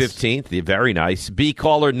August the 15th. Very nice.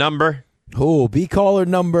 B-caller number? Oh, B-caller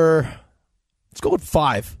number. Let's go with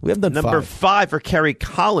 5. We haven't done Number 5 for Kerry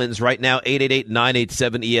Collins right now,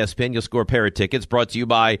 888-987-ESPN. You'll score a pair of tickets brought to you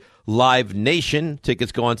by Live Nation.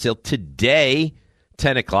 Tickets go on sale today,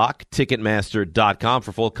 10 o'clock, Ticketmaster.com.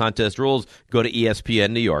 For full contest rules, go to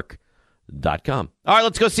ESPNNewYork.com. All right,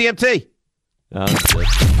 let's go CMT. I'm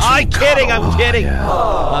kidding.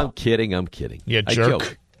 I'm kidding. You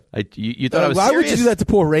jerk. You thought I was why serious? would you do that to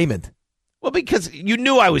poor Raymond? Well, because you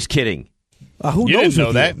knew I was kidding. Who you knows didn't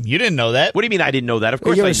know that. You didn't know that. What do you mean I didn't know that? Of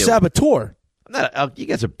course I You're knew. a saboteur. You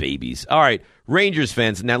guys are babies. All right, Rangers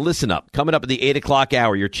fans, now listen up. Coming up at the 8 o'clock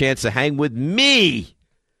hour, your chance to hang with me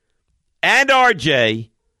and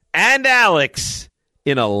RJ and Alex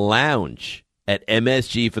in a lounge at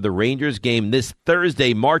MSG for the Rangers game this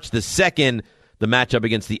Thursday, March the 2nd, the matchup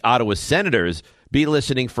against the Ottawa Senators. Be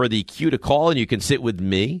listening for the cue to call, and you can sit with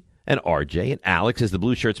me and RJ and Alex as the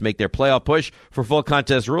Blue Shirts make their playoff push. For full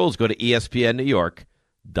contest rules, go to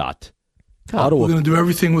ESPNNewYork.com. Ottawa. We're going to do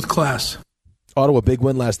everything with class. Ottawa, big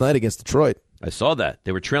win last night against Detroit. I saw that.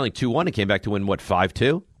 They were trailing 2-1 and came back to win,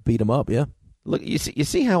 5-2? Beat them up, yeah. Look, you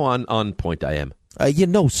see how on point I am? You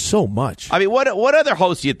know so much. I mean, what other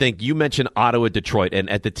hosts do you think? You mentioned Ottawa, Detroit, and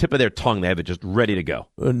at the tip of their tongue, they have it just ready to go.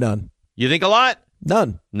 None. You think a lot?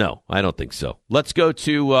 None. No, I don't think so. Let's go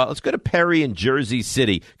to Perry in Jersey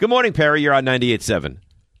City. Good morning, Perry. You're on 98.7.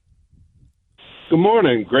 Good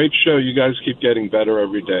morning. Great show. You guys keep getting better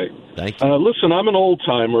every day. Thank you. Listen, I'm an old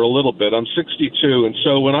timer a little bit. I'm 62, and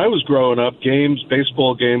so when I was growing up,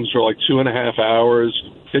 baseball games were like 2.5 hours.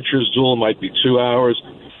 Pitcher's duel might be 2 hours.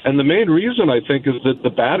 And the main reason, I think, is that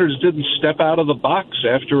the batters didn't step out of the box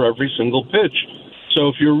after every single pitch. So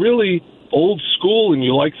if you're really old school and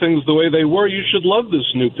you like things the way they were, you should love this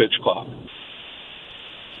new pitch clock.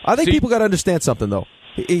 I think people got to understand something, though.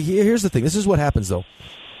 Here's the thing. This is what happens, though.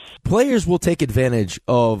 Players will take advantage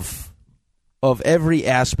of every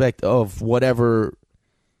aspect of whatever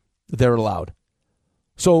they're allowed.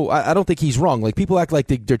 So I don't think he's wrong. Like, people act like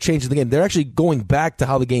they're changing the game. They're actually going back to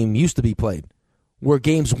how the game used to be played, where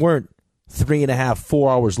games weren't 3.5,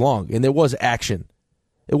 4 hours long, and there was action.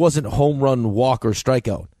 It wasn't home run, walk, or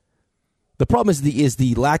strikeout. The problem is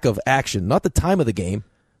the lack of action, not the time of the game.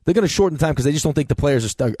 They're going to shorten the time because they just don't think the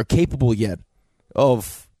players are capable yet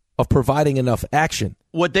of providing enough action.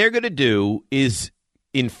 What they're going to do is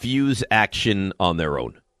infuse action on their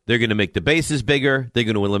own. They're going to make the bases bigger. They're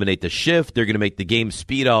going to eliminate the shift. They're going to make the game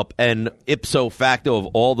speed up. And ipso facto of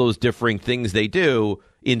all those differing things they do,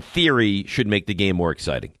 in theory, should make the game more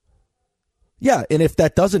exciting. Yeah, and if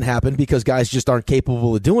that doesn't happen because guys just aren't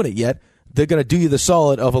capable of doing it yet, they're going to do you the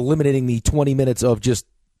solid of eliminating the 20 minutes of just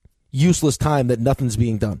useless time that nothing's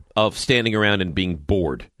being done. Of standing around and being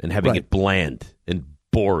bored and having it bland and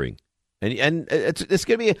boring. And it's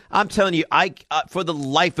going to be, I'm telling you, for the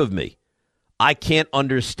life of me, I can't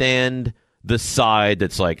understand the side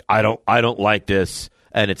that's like, I don't like this,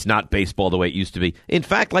 and it's not baseball the way it used to be. In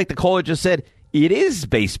fact, like the caller just said, it is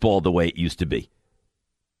baseball the way it used to be.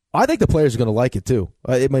 I think the players are going to like it, too.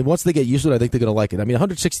 I mean, once they get used to it, I think they're going to like it. I mean,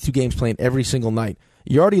 162 games playing every single night.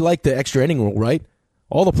 You already like the extra inning rule, right?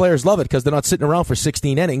 All the players love it because they're not sitting around for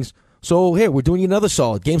 16 innings. So, here, we're doing you another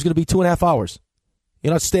solid. Game's going to be 2.5 hours.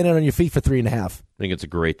 You're not standing on your feet for 3.5. I think it's a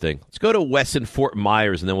great thing. Let's go to Wes in Fort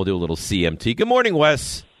Myers, and then we'll do a little CMT. Good morning,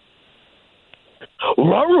 Wes.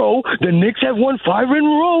 Ruh-roh, the Knicks have won 5 in a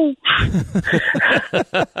row.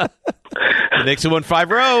 The Knicks have won 5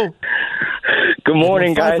 row. Good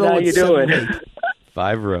morning, guys. How you doing?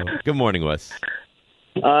 5 row. Good morning, Wes.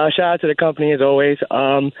 Shout out to the company as always.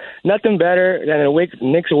 Nothing better than a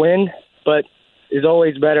Knicks win, but it's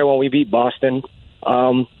always better when we beat Boston.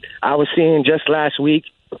 I was seeing just last week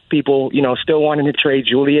people, still wanting to trade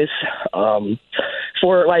Julius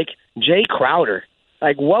for like Jay Crowder.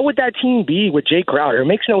 Like, what would that team be with Jay Crowder? It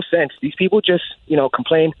makes no sense. These people just,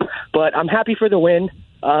 complain. But I'm happy for the win,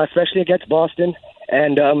 especially against Boston,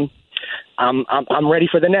 and I'm ready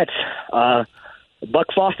for the Nets. Buck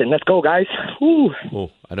Boston, let's go, guys. Woo.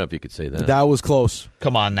 Oh, I don't know if you could say that. That was close.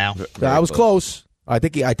 Come on now. That was close. I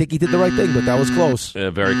think he did the right thing, but that was close.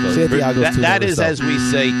 Very close. Santiago's too that nervous, is, though. as we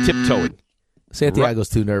say, tiptoeing. Santiago's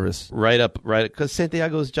too nervous. Right, because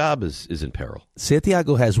Santiago's job is in peril.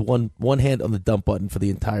 Santiago has one hand on the dump button for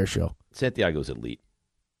the entire show. Santiago's elite.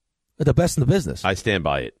 The best in the business. I stand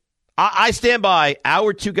by it. I stand by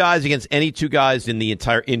our 2 guys against any 2 guys in the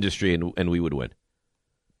entire industry, and we would win.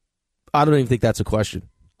 I don't even think that's a question.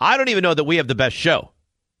 I don't even know that we have the best show,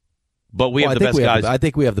 but we have the best guys. I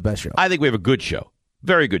think we have the best show. I think we have a good show.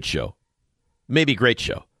 Very good show. Maybe great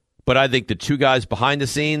show. But I think the 2 guys behind the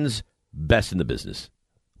scenes, best in the business.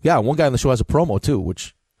 Yeah, one guy on the show has a promo, too,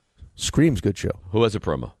 which screams good show. Who has a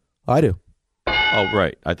promo? I do. Oh,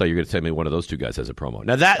 right. I thought you were going to tell me one of those 2 guys has a promo.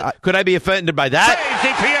 Now, could I be offended by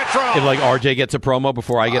that? If, like, RJ gets a promo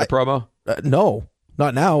before I get a promo? No,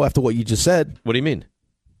 not now, after what you just said. What do you mean?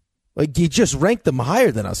 Like, you just ranked them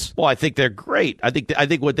higher than us. Well, I think they're great. I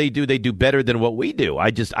think what they do better than what we do.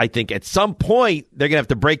 I think at some point they're going to have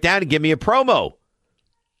to break down and give me a promo.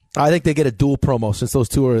 I think they get a dual promo since those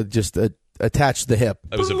 2 are just attached to the hip.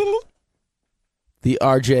 The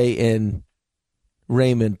RJ and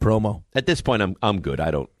Raymond promo. At this point, I'm good. I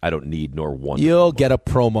don't need nor want. You'll get a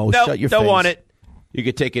promo. No, Shut your don't face. want it. You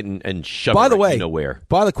could take it and shove by it the way, nowhere.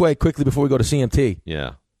 By the way, quickly before we go to CMT.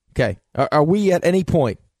 Yeah. Okay. Are we at any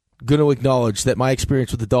point going to acknowledge that my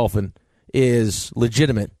experience with the dolphin is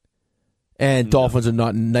legitimate and dolphins are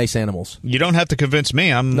not nice animals? You don't have to convince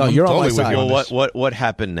me. I'm you're totally on my with side. you on Well, this. what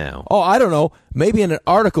happened now? Oh, I don't know. Maybe in an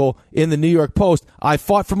article in the New York Post, I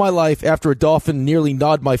fought for my life after a dolphin nearly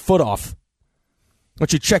gnawed my foot off. Why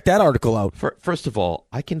don't you check that article out? First of all,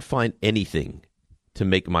 I can find anything to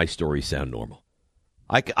make my story sound normal.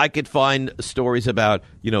 I could find stories about,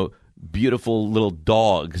 beautiful little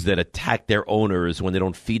dogs that attack their owners when they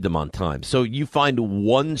don't feed them on time. So you find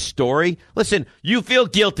one story. Listen, you feel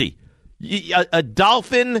guilty. A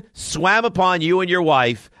dolphin swam upon you and your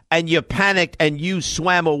wife, and you panicked and you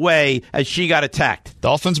swam away as she got attacked.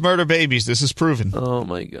 Dolphins murder babies. This is proven. Oh,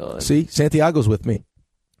 my God. See, Santiago's with me.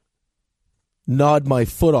 Gnawed my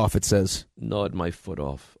foot off, it says. Gnawed my foot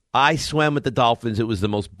off. I swam with the dolphins. It was the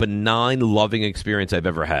most benign, loving experience I've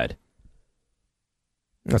ever had.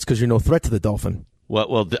 That's because you're no threat to the dolphin.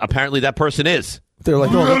 Well, apparently that person is. They're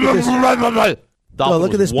like, oh, look at this. Dolphin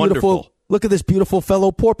look at this wonderful. beautiful. Look at this beautiful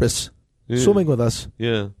fellow porpoise swimming with us.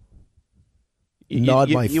 Yeah.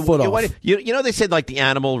 Gnawed my foot off. They said like the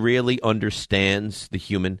animal really understands the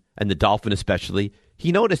human and the dolphin especially.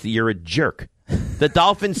 He noticed that you're a jerk. The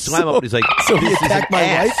dolphin swam up and he's like, so he attacked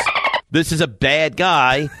my wife? This is a bad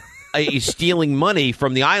guy. He's stealing money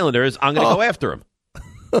from the Islanders. I'm going to go after him.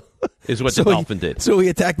 Is what the dolphin did. So he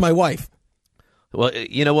attacked my wife. Well,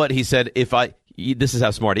 you know what? He said, this is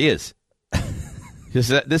how smart he is. This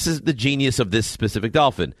is the genius of this specific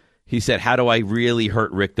dolphin. He said, how do I really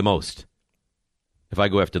hurt Rick the most? If I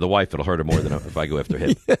go after the wife, it'll hurt her more than if I go after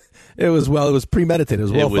him. It was premeditated. It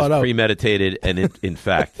was well thought out. It was premeditated, and it, in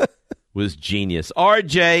fact, was genius.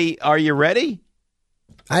 RJ, are you ready?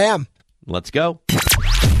 I am. Let's go.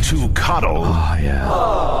 To cuddle. Oh,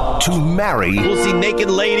 yeah. To marry. We'll see naked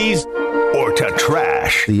ladies. Or to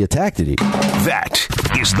trash. The attack did he? That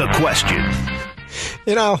is the question.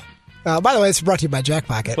 By the way, it's brought to you by Jack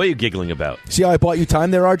Pocket. What are you giggling about? See how I bought you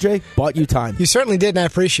time there, RJ? Bought you time. You certainly did, and I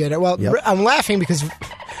appreciate it. Well, Yep. I'm laughing because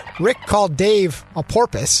Rick called Dave a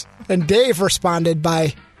porpoise, and Dave responded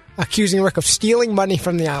by accusing Rick of stealing money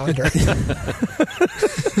from the Islanders.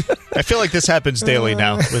 I feel like this happens daily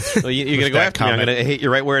now. You're going to go after me. I'm going to hit you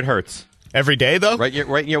right where it hurts. Every day, though? Right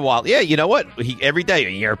in your wallet. Yeah, you know what? Every day,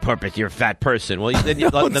 you're a porpoise, you're a fat person. Well, then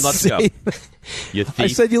let's go. You thief. I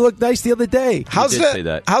said you looked nice the other day. How's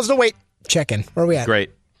the weight checking? Where are we at?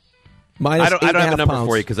 Great. Minus I don't have a number pounds.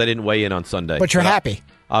 for you because I didn't weigh in on Sunday. But you're happy.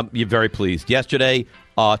 You're very pleased. Yesterday,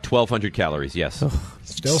 1,200 calories, yes.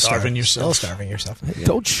 Still starving yourself.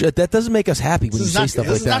 Don't that doesn't make us happy when you say stuff like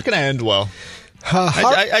that. This is not going to end well.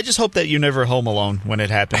 I just hope that you're never home alone when it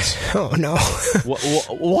happens. Oh, no.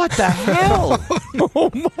 What the hell?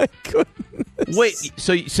 Oh, my goodness. Wait,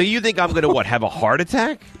 so you think I'm going to have a heart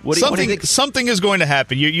attack? What do you think? Something is going to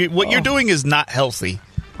happen. What you're doing is not healthy.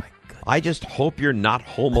 I just hope you're not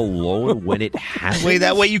home alone when it happens.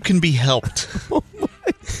 That way you can be helped.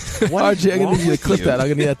 RJ, I'm going to need you to clip that. I'm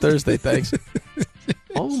going to need that Thursday. Thanks.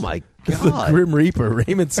 Oh, my The God. Grim Reaper,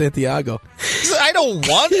 Raymond Santiago. I don't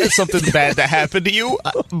want something bad to happen to you,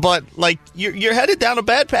 but you're headed down a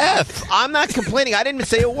bad path. I'm not complaining. I didn't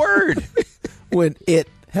say a word. When it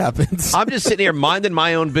happens. I'm just sitting here minding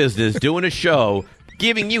my own business, doing a show,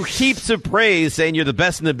 giving you heaps of praise, saying you're the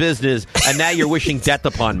best in the business, and now you're wishing death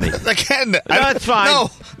upon me. Again, that's fine.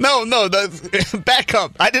 No. Back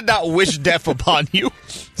up. I did not wish death upon you.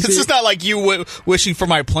 This is not like you wishing for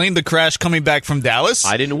my plane to crash coming back from Dallas.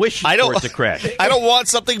 I didn't wish for it to crash. I don't want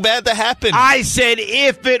something bad to happen. I said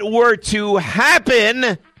if it were to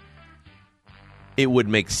happen, it would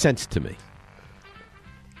make sense to me.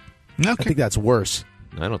 Okay. I think that's worse.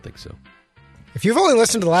 I don't think so. If you've only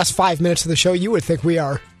listened to the last 5 minutes of the show, you would think we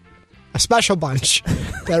are a special bunch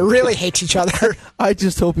that really hates each other. I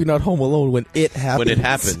just hope you're not home alone when it happens. When it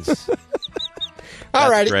happens. All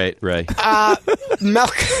right. Right. That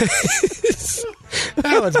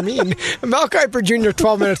was mean. Mel Kiper Jr.,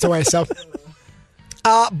 12 minutes away. So,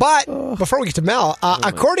 but before we get to Mel,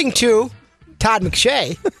 according to Todd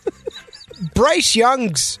McShay, Bryce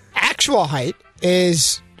Young's actual height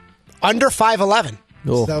is under 5'11".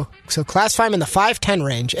 Oh. So classify him in the 5'10"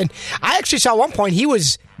 range. And I actually saw at one point he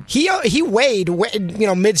weighed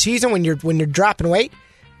mid-season when you're dropping weight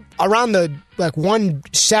around the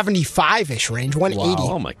 175-ish range, 180.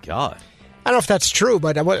 Wow. Oh my God. I don't know if that's true,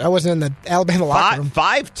 but I wasn't in the Alabama locker room.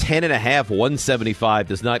 5'10" and a half, 175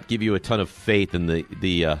 does not give you a ton of faith in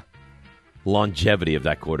the longevity of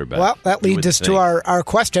that quarterback. Well, that leads us to our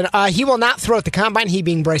question. He will not throw at the combine, he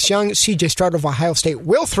being Bryce Young. C.J. Stroud of Ohio State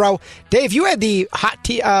will throw. Dave, you had the hot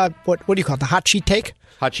what do you call it, the hot sheet take?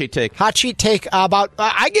 Hot sheet take. Hot sheet take about,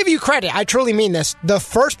 I give you credit, I truly mean this. The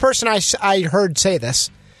first person I heard say this,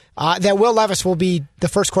 that Will Levis will be the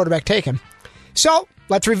first quarterback taken. So,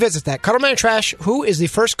 let's revisit that. Cuddleman Trash, who is the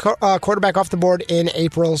first quarterback off the board in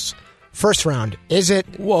April's first round? Is it?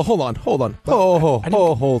 Well, hold on. Hold on.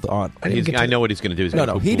 I know what he's going to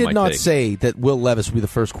do. He did not say that Will Levis would be the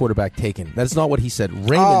first quarterback taken. That's not what he said.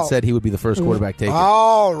 Raymond said he would be the first quarterback taken.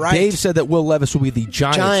 Oh, right. Dave said that Will Levis will be the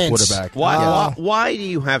Giants quarterback. Why do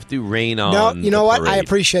you have to rain on? No, you know what? I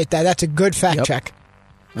appreciate that. That's a good fact check.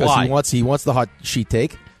 Because he wants the hot sheet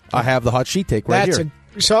take. I have the hot sheet take right here.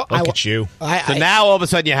 Look at you. So now all of a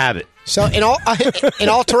sudden you have it. So in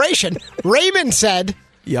alteration, Raymond said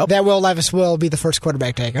that Will Levis will be the first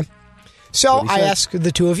quarterback taken. So I ask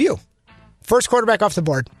the two of you. First quarterback off the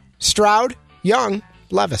board. Stroud, Young,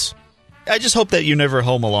 Levis. I just hope that you're never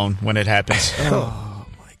home alone when it happens. Oh,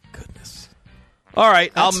 my goodness. All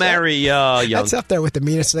right, I'll marry Young. That's up there with the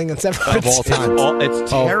meanest thing that's ever of all time.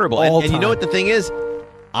 It's terrible. All and you know time. what the thing is?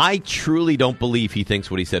 I truly don't believe he thinks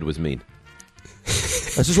what he said was mean.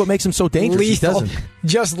 This is what makes him so dangerous. Lethal. He doesn't.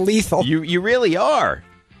 Just lethal. You really are.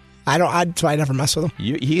 That's why I never mess with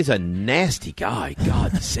him. He's a nasty guy.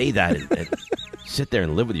 God, to say that and sit there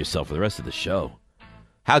and live with yourself for the rest of the show.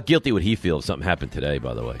 How guilty would he feel if something happened today,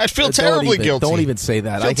 by the way? I feel terribly guilty. Don't even say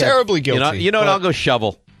that. I feel terribly guilty. You know what? I'll go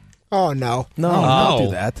shovel. Oh, no. No, don't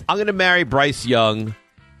do that. I'm going to marry Bryce Young.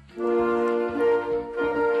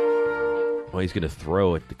 Well, he's going to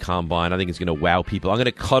throw at the combine. I think he's going to wow people. I'm going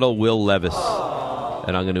to cuddle Will Levis,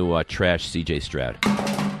 and I'm going to trash C.J. Stroud.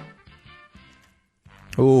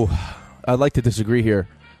 Ooh, I'd like to disagree here.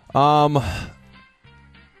 I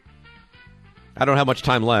don't have much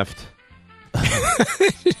time left.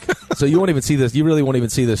 So you won't even see this. You really won't even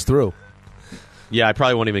see this through. Yeah, I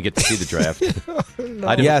probably won't even get to see the draft.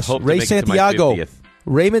 No. Yes, hope to Ray make it to my Santiago. 50th.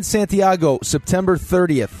 Raymond Santiago, September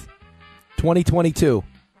 30th, 2022.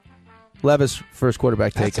 Levis, first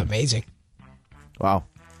quarterback taken. That's amazing. Wow.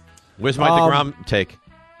 Where's my DeGrom take?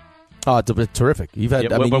 Oh, it's been terrific. You've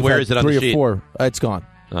had, where is it on three the sheet? or four. It's gone.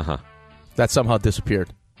 Uh-huh. That somehow disappeared.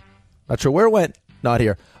 Not sure where it went. Not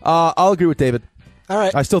here. I'll agree with David. All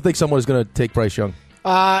right. I still think someone is going to take Bryce Young.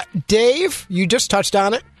 Dave, you just touched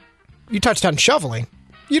on it. You touched on shoveling.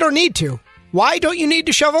 You don't need to. Why don't you need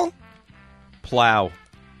to shovel? Plow.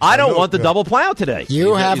 I don't want the double plow today.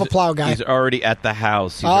 You have a plow guy. He's already at the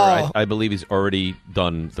house. I believe he's already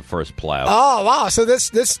done the first plow. Oh, wow. So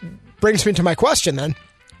this brings me to my question then.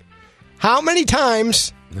 How many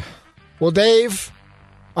times will Dave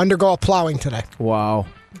undergo a plowing today? Wow.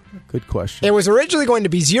 Good question. It was originally going to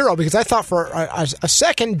be 0 because I thought for a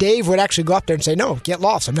second Dave would actually go up there and say, no, get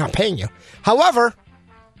lost. I'm not paying you. However,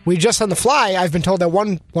 we just on the fly, I've been told that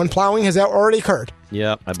one plowing has already occurred.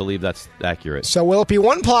 Yeah, I believe that's accurate. So will it be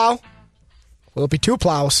 1 plow? Will it be 2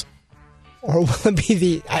 plows? Or will it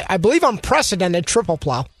be I believe, unprecedented triple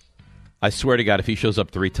plow? I swear to God, if he shows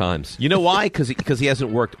up 3 times. You know why? Because he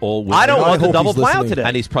hasn't worked all week. I don't want the double plow today.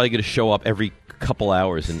 And he's probably going to show up every couple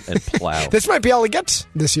hours and plow. This might be all he gets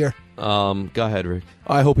this year. Go ahead, Rick.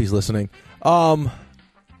 I hope he's listening.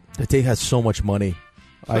 Dave has so much money.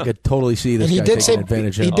 I could totally see this guy taking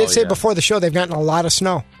advantage of He him. did say before the show they've gotten a lot of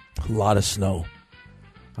snow. A lot of snow.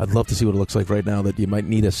 I'd love to see what it looks like right now that you might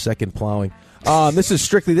need a second plowing. This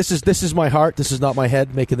is my heart. This is not my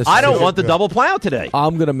head making this. I don't want the double plow today.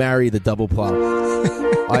 I'm going to marry the double plow.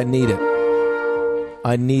 I need it.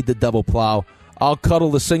 I need the double plow. I'll cuddle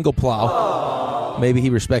the single plow. Maybe he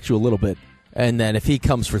respects you a little bit. And then if he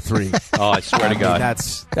comes for 3. Oh, I swear to God.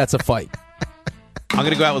 That's a fight. I'm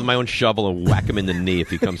going to go out with my own shovel and whack him in the knee if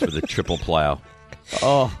he comes for the triple plow.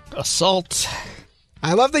 Oh, assault.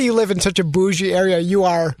 I love that you live in such a bougie area. You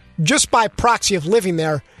are, just by proxy of living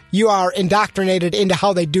there, you are indoctrinated into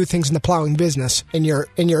how they do things in the plowing business in your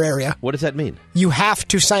area. What does that mean? You have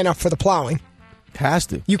to sign up for the plowing. Has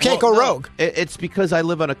to. You can't go rogue. It's because I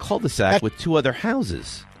live on a cul-de-sac with 2 other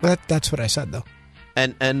houses. That's what I said, though.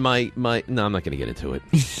 And my no, I'm not going to get into it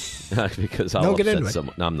because I'll upset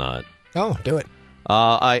someone. No, I'm not. Oh, do it.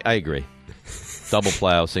 I agree. Double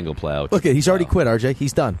plow, single plow. Look, he's already quit, RJ.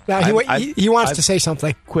 He's done. No, he wants to say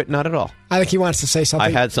something. Quit, not at all. I think he wants to say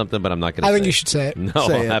something. I had something, but I'm not going to say I think you should say it. No,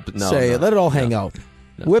 say it. Say it. Let it all hang out.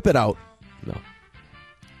 No. Whip it out. No.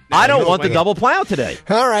 I don't want the double plow today.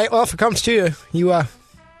 All right. Well, if it comes to you, you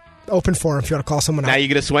open for him if you want to call someone out. Now you're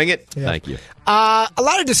going to swing it? Yeah. Thank you. A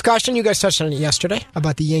lot of discussion. You guys touched on it yesterday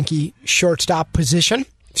about the Yankee shortstop position.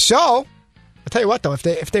 So, I'll tell you what, though.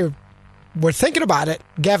 If they were thinking about it,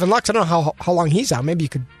 Gavin Lux, I don't know how long he's out. Maybe you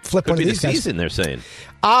could flip one of these guys. Season, they're saying.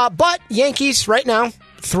 But Yankees, right now,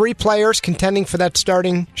 3 players contending for that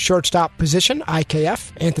starting shortstop position.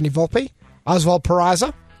 IKF, Anthony Volpe, Oswald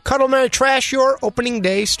Peraza. Cuddle, Mary, Trash, your opening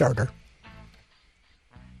day starter.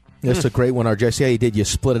 That's a great one, RJ. See how you did? You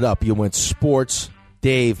split it up. You went sports,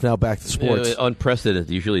 Dave, now back to sports. Yeah, unprecedented.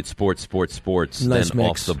 Usually it's sports, nice then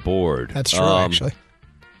mix. off the board. That's true, actually.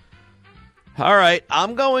 All right,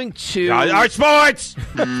 I'm going to... All right, sports!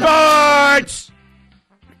 Sports!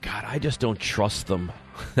 God, I just don't trust them.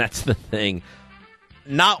 That's the thing.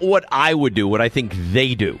 Not what I would do, what I think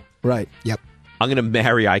they do. Right. Yep. I'm going to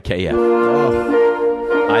marry IKF. Oh.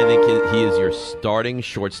 I think he is your starting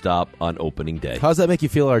shortstop on opening day. How does that make you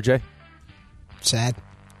feel, RJ? Sad.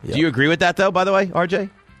 Yep. Do you agree with that, though, by the way, RJ?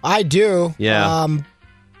 I do. Yeah.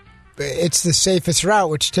 It's the safest route,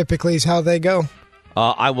 which typically is how they go.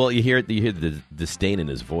 You hear the disdain in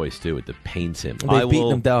his voice too. It pains him. They beat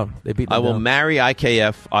him down. I will marry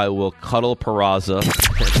IKF. I will cuddle Peraza.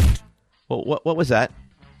 What was that?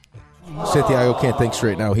 Santiago can't think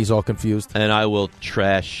straight now. He's all confused. And I will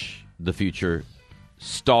trash the future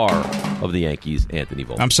star of the Yankees, Anthony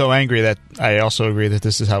Volpe. I'm so angry that I also agree that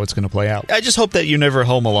this is how it's going to play out. I just hope that you're never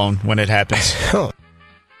home alone when it happens.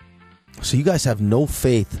 So you guys have no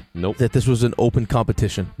faith that this was an open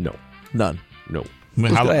competition? No. None? No. Who's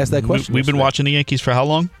going to ask that question? We've been watching the Yankees for how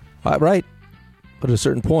long? Right. But at a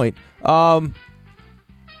certain point. I'm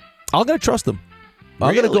going to trust them.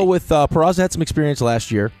 I'm going to go with Peraza had some experience last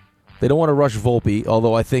year. They don't want to rush Volpe,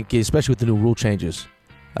 although I think, especially with the new rule changes,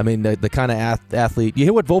 I mean, the kind of athlete. You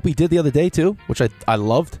hear what Volpe did the other day, too, which I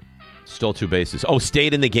loved? Stole 2 bases. Oh,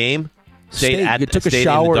 stayed in the game? Stayed took a stayed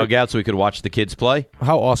shower in the dugout so he could watch the kids play?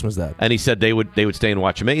 How awesome is that? And he said they would stay and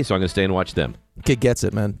watch me, so I'm going to stay and watch them. Kid gets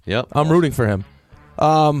it, man. Yep. I'm rooting for him.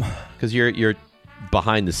 Because you're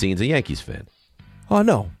behind the scenes a Yankees fan. Oh,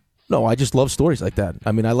 no. No, I just love stories like that.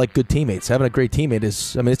 I mean, I like good teammates. Having a great teammate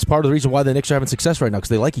it's part of the reason why the Knicks are having success right now, because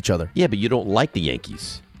they like each other. Yeah, but you don't like the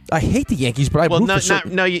Yankees. I hate the Yankees, but I root for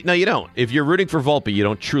certain... No, you don't. If you're rooting for Volpe, you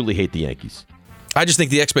don't truly hate the Yankees. I just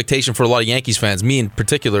think the expectation for a lot of Yankees fans, me in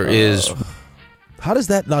particular, is... How does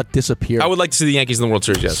that not disappear? I would like to see the Yankees in the World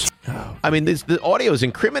Series, yes. I mean, the audio is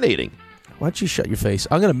incriminating. Why don't you shut your face?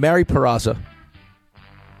 I'm going to marry Peraza.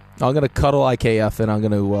 I'm going to cuddle IKF, and I'm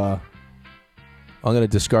going to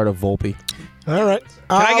discard a Volpe. All right. Can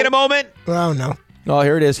I get a moment? Oh, no. Oh,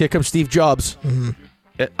 here it is. Here comes Steve Jobs. Mm-hmm.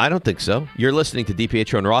 I don't think so. You're listening to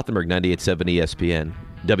DPetro and Rothenberg, 98.7 ESPN,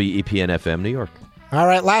 WEPN FM, New York. All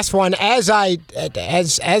right, last one. As I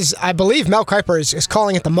believe Mel Kiper is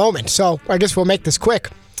calling at the moment, so I guess we'll make this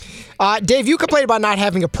quick. Dave, you complained about not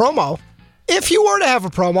having a promo. If you were to have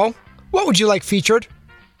a promo, what would you like featured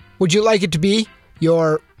Would you like it to be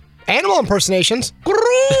your animal impersonations?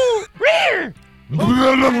 I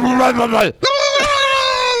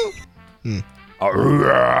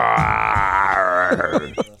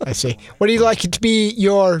see. Would you like it to be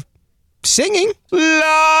your singing?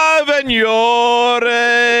 Love and Yore.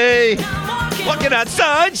 Looking at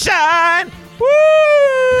sunshine. Woo!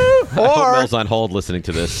 Or Mel's on hold listening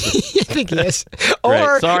to this. I think he is. Great.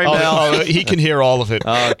 Or Sorry, Mel. He can hear all of it.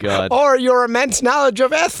 Oh, God. Or your immense knowledge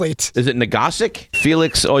of athletes. Is it Nagasic?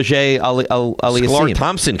 Felix Auger Aliassime. Sklar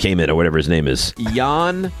Thompson came in, or whatever his name is.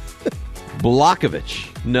 Jan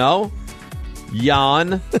Blakovic. No.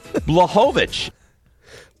 Jan Blachowicz.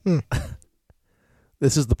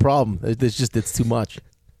 This is the problem. It's too much.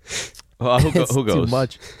 Who goes? Too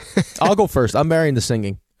much. I'll go first. I'm marrying the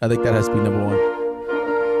singing. I think that has to be number one.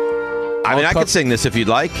 I could sing this if you'd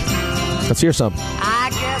like. Let's hear some. I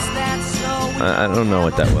don't know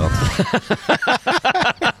it that well.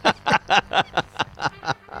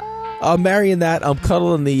 I'm marrying that. I'm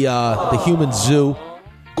cuddling the human zoo.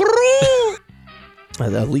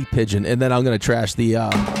 The elite pigeon. And then I'm going to trash the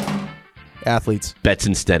athletes.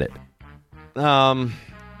 Betson Stennett.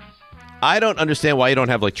 I don't understand why you don't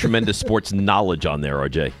have tremendous sports knowledge on there,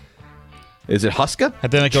 RJ. Is it Huska?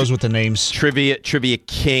 And then it goes with the names. Trivia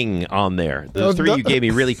King on there. The three you gave me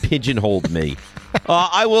really pigeonholed me.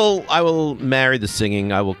 I will marry the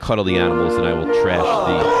singing. I will cuddle the animals, and I will trash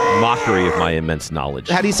the mockery of my immense knowledge.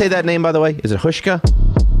 How do you say that name, by the way? Is it Hushka?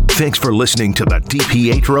 Thanks for listening to the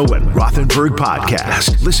DiPietro and Rothenberg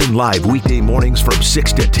podcast. Listen live weekday mornings from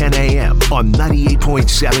 6 to 10 a.m. on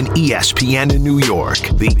 98.7 ESPN in New York,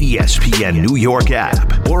 the ESPN New York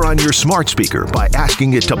app, or on your smart speaker by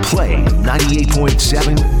asking it to play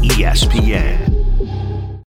 98.7 ESPN.